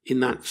in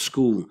that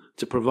school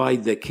to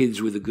provide their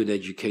kids with a good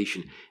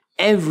education.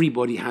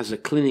 Everybody has a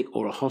clinic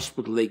or a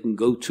hospital they can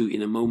go to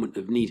in a moment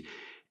of need.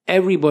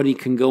 Everybody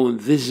can go and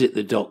visit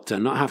the doctor,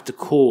 not have to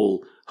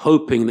call,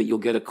 hoping that you'll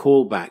get a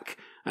call back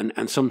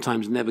and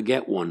sometimes never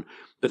get one,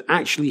 but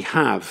actually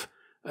have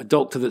a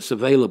doctor that's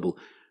available.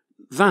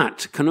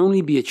 That can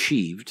only be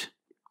achieved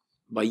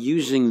by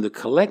using the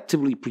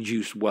collectively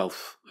produced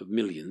wealth of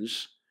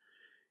millions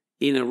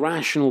in a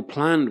rational,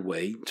 planned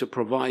way to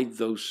provide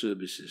those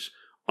services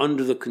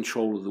under the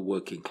control of the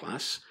working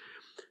class.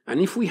 And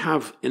if we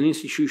have an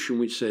institution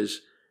which says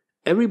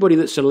everybody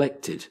that's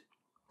elected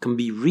can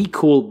be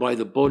recalled by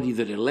the body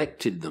that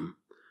elected them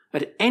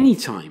at any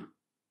time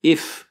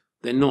if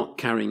they're not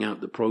carrying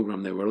out the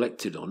program they were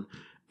elected on,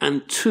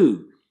 and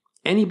two,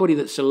 anybody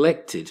that's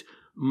elected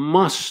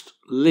must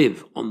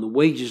live on the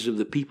wages of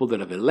the people that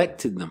have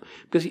elected them.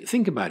 Because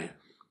think about it.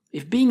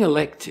 If being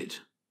elected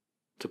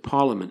to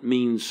Parliament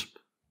means,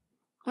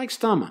 like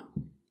Starmer,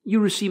 you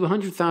receive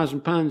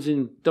 £100,000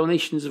 in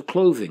donations of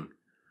clothing,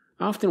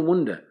 I often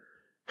wonder,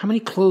 how many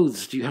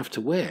clothes do you have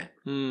to wear?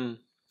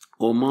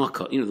 Or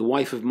Marcos, the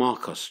wife of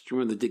Marcos, do you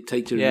remember the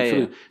dictator?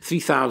 Yeah.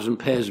 3,000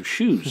 pairs of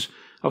shoes.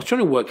 I was trying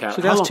to work out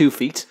so that's 2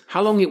 feet.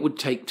 How long it would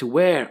take to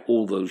wear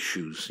all those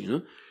shoes,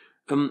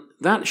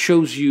 That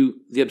shows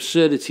you the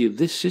absurdity of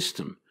this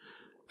system.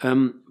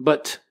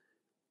 But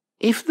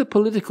if the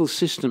political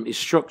system is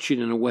structured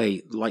in a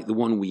way like the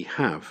one we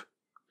have,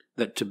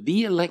 that to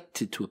be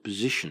elected to a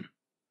position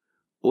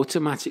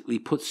automatically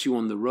puts you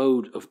on the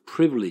road of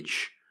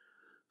privilege.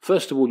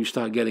 First of all, you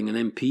start getting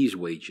an MP's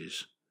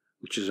wages,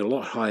 which is a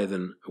lot higher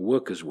than a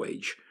worker's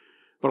wage.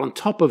 But on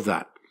top of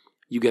that,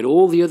 you get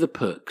all the other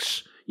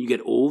perks. You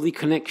get all the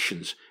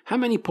connections. How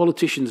many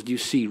politicians do you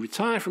see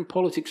retire from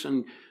politics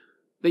and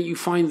that you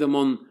find them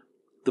on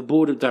the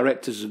board of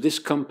directors of this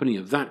company,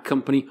 of that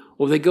company,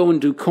 or they go and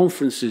do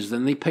conferences,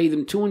 then they pay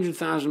them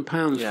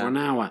 £200,000 for an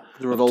hour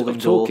of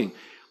talking.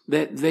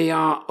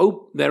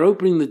 They're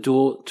opening the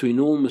door to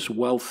enormous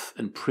wealth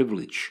and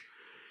privilege.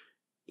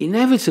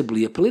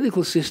 Inevitably, a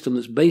political system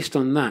that's based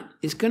on that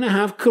is going to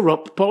have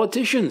corrupt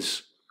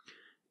politicians.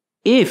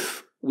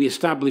 If we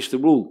establish the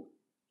rule,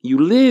 you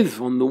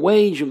live on the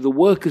wage of the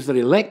workers that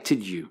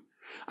elected you,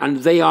 and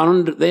they are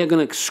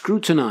going to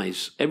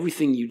scrutinize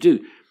everything you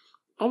do.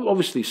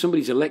 Obviously, if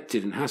somebody's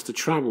elected and has to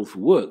travel for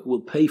work,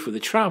 will pay for the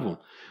travel,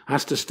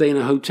 has to stay in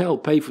a hotel,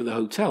 pay for the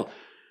hotel.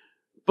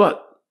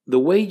 But the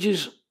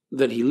wages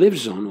that he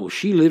lives on or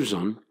she lives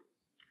on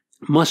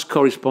must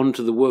correspond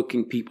to the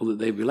working people that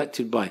they've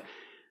elected by.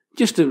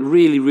 Just to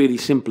really, really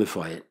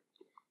simplify it,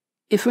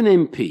 if an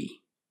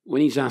MP,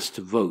 when he's asked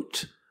to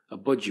vote a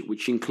budget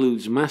which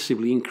includes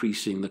massively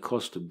increasing the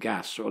cost of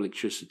gas or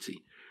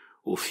electricity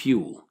or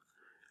fuel,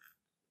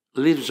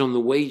 lives on the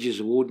wages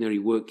of ordinary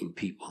working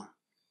people,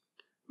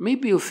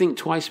 maybe he'll think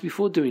twice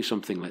before doing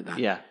something like that.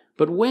 Yeah.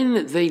 But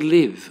when they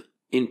live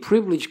in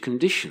privileged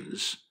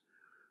conditions,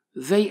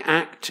 they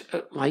act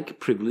like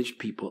privileged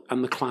people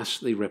and the class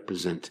they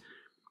represent.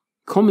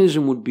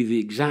 Communism would be the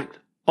exact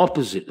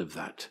opposite of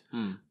that.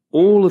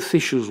 All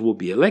officials will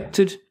be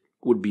elected,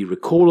 would be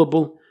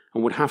recallable,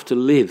 and would have to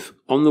live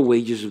on the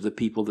wages of the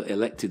people that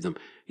elected them.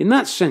 In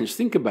that sense,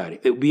 think about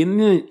it. It would be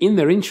in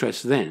their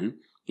interest then,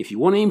 if you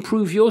want to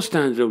improve your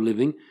standard of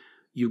living,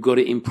 you've got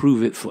to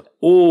improve it for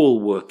all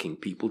working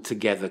people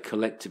together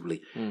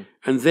collectively.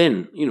 And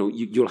then,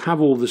 you'll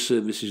have all the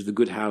services, the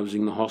good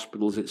housing, the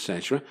hospitals,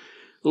 etc.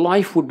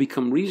 Life would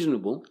become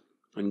reasonable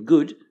and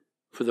good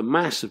for the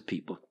mass of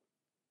people.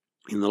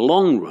 In the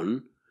long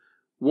run,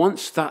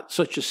 once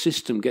such a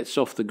system gets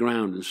off the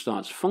ground and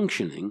starts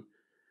functioning,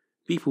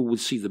 people would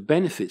see the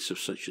benefits of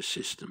such a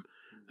system.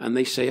 And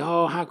they say,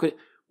 how could...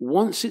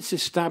 Once it's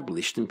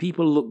established and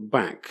people look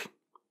back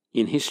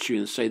in history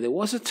and say, there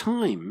was a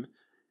time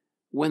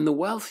when the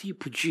wealth you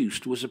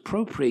produced was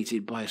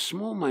appropriated by a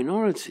small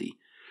minority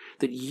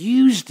that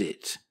used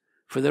it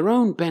for their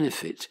own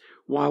benefit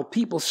while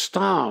people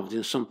starved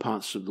in some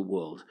parts of the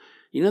world.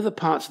 In other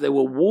parts, there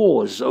were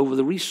wars over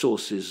the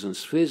resources and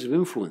spheres of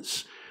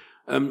influence.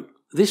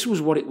 This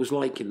was what it was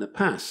like in the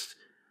past.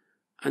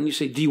 And you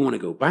say, do you want to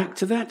go back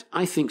to that?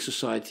 I think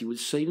society would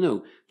say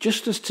no.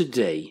 Just as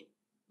today,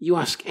 you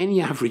ask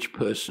any average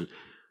person,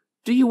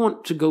 do you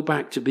want to go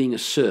back to being a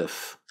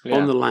serf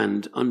on the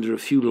land under a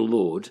feudal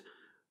lord?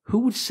 Who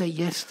would say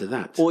yes to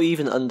that? Or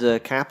even under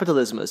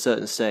capitalism at a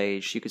certain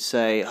stage, you could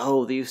say,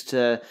 they used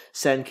to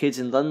send kids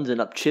in London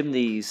up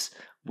chimneys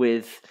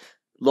with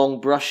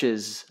long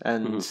brushes,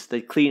 and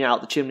they'd clean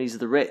out the chimneys of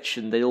the rich,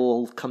 and they'd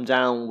all come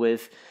down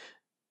with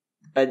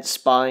bent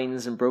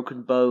spines and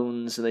broken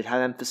bones, and they'd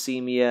have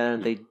emphysema,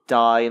 and they'd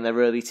die in their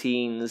early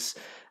teens,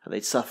 and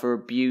they'd suffer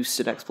abuse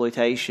and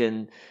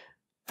exploitation.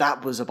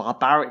 That was a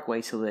barbaric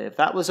way to live.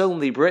 That was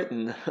only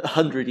Britain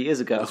 100 years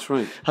ago. That's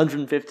right.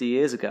 150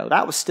 years ago.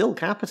 That was still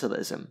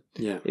capitalism.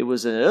 Yeah. It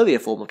was an earlier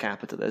form of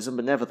capitalism,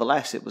 but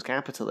nevertheless, it was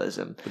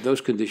capitalism. But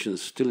those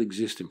conditions still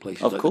exist in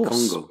places like the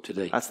Congo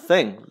today. That's the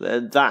thing.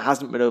 That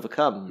hasn't been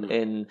overcome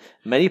in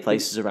many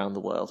places around the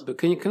world. But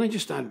can I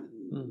just add,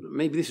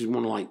 maybe this is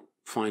one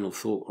final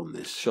thought on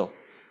this. Sure.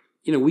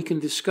 We can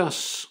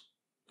discuss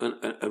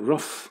a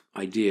rough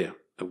idea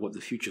of what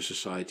the future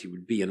society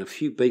would be, and a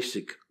few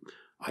basic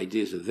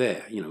ideas are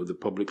there. The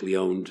publicly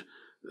owned,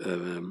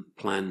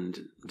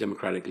 planned,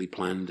 democratically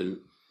planned, and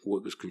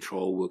workers'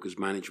 control, workers'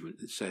 management,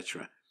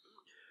 etc.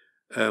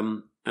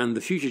 And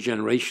the future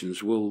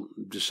generations will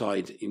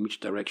decide in which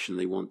direction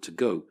they want to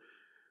go.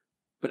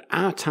 But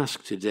our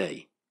task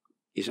today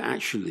is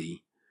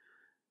actually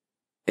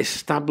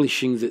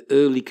establishing the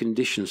early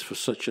conditions for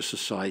such a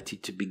society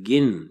to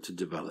begin to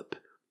develop.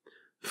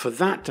 For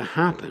that to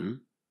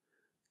happen,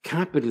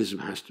 capitalism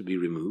has to be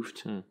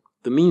removed.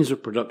 The means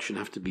of production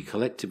have to be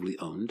collectively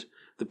owned.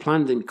 The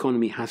planned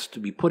economy has to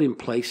be put in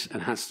place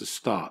and has to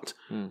start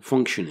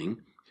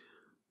functioning.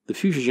 The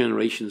future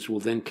generations will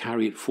then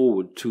carry it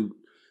forward to,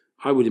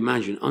 I would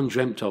imagine,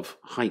 undreamt of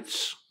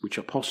heights which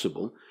are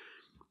possible.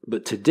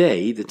 But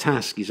today, the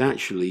task is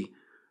actually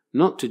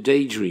not to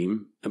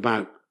daydream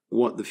about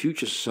what the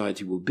future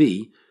society will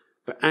be,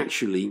 but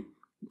actually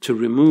to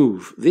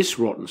remove this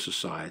rotten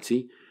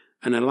society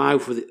and allow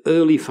for the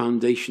early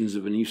foundations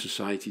of a new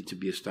society to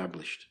be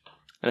established.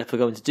 And if we're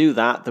going to do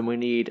that, then we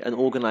need an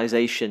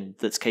organisation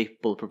that's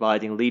capable of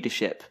providing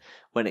leadership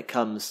when it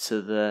comes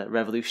to the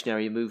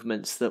revolutionary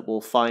movements that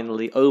will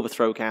finally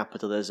overthrow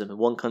capitalism in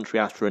one country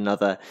after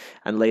another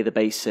and lay the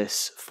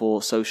basis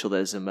for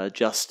socialism, a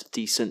just,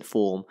 decent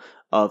form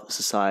of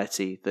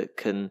society that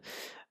can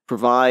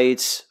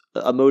provide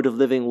a mode of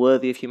living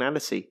worthy of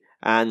humanity.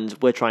 And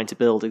we're trying to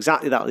build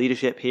exactly that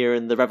leadership here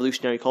in the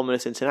Revolutionary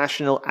Communist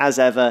International. As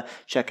ever,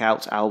 check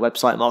out our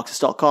website,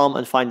 Marxist.com,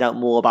 and find out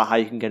more about how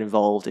you can get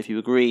involved if you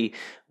agree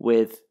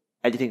with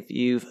anything that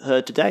you've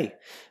heard today.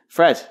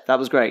 Fred, that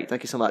was great.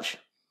 Thank you so much.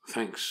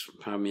 Thanks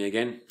for having me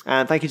again.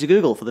 And thank you to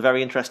Google for the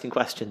very interesting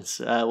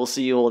questions. We'll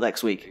see you all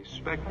next week. A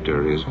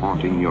spectre is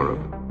haunting Europe.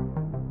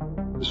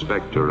 The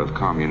spectre of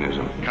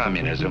communism.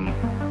 Communism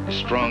is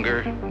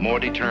stronger, more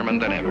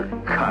determined than ever.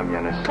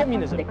 Communist.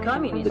 Communism. The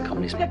communists. The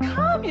communists. The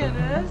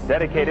communists.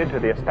 Dedicated to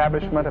the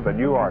establishment of a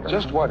new order.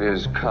 Just what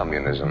is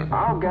communism?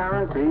 I'll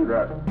guarantee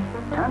that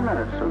 10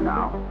 minutes from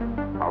now,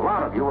 a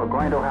lot of you are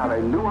going to have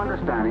a new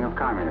understanding of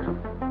communism.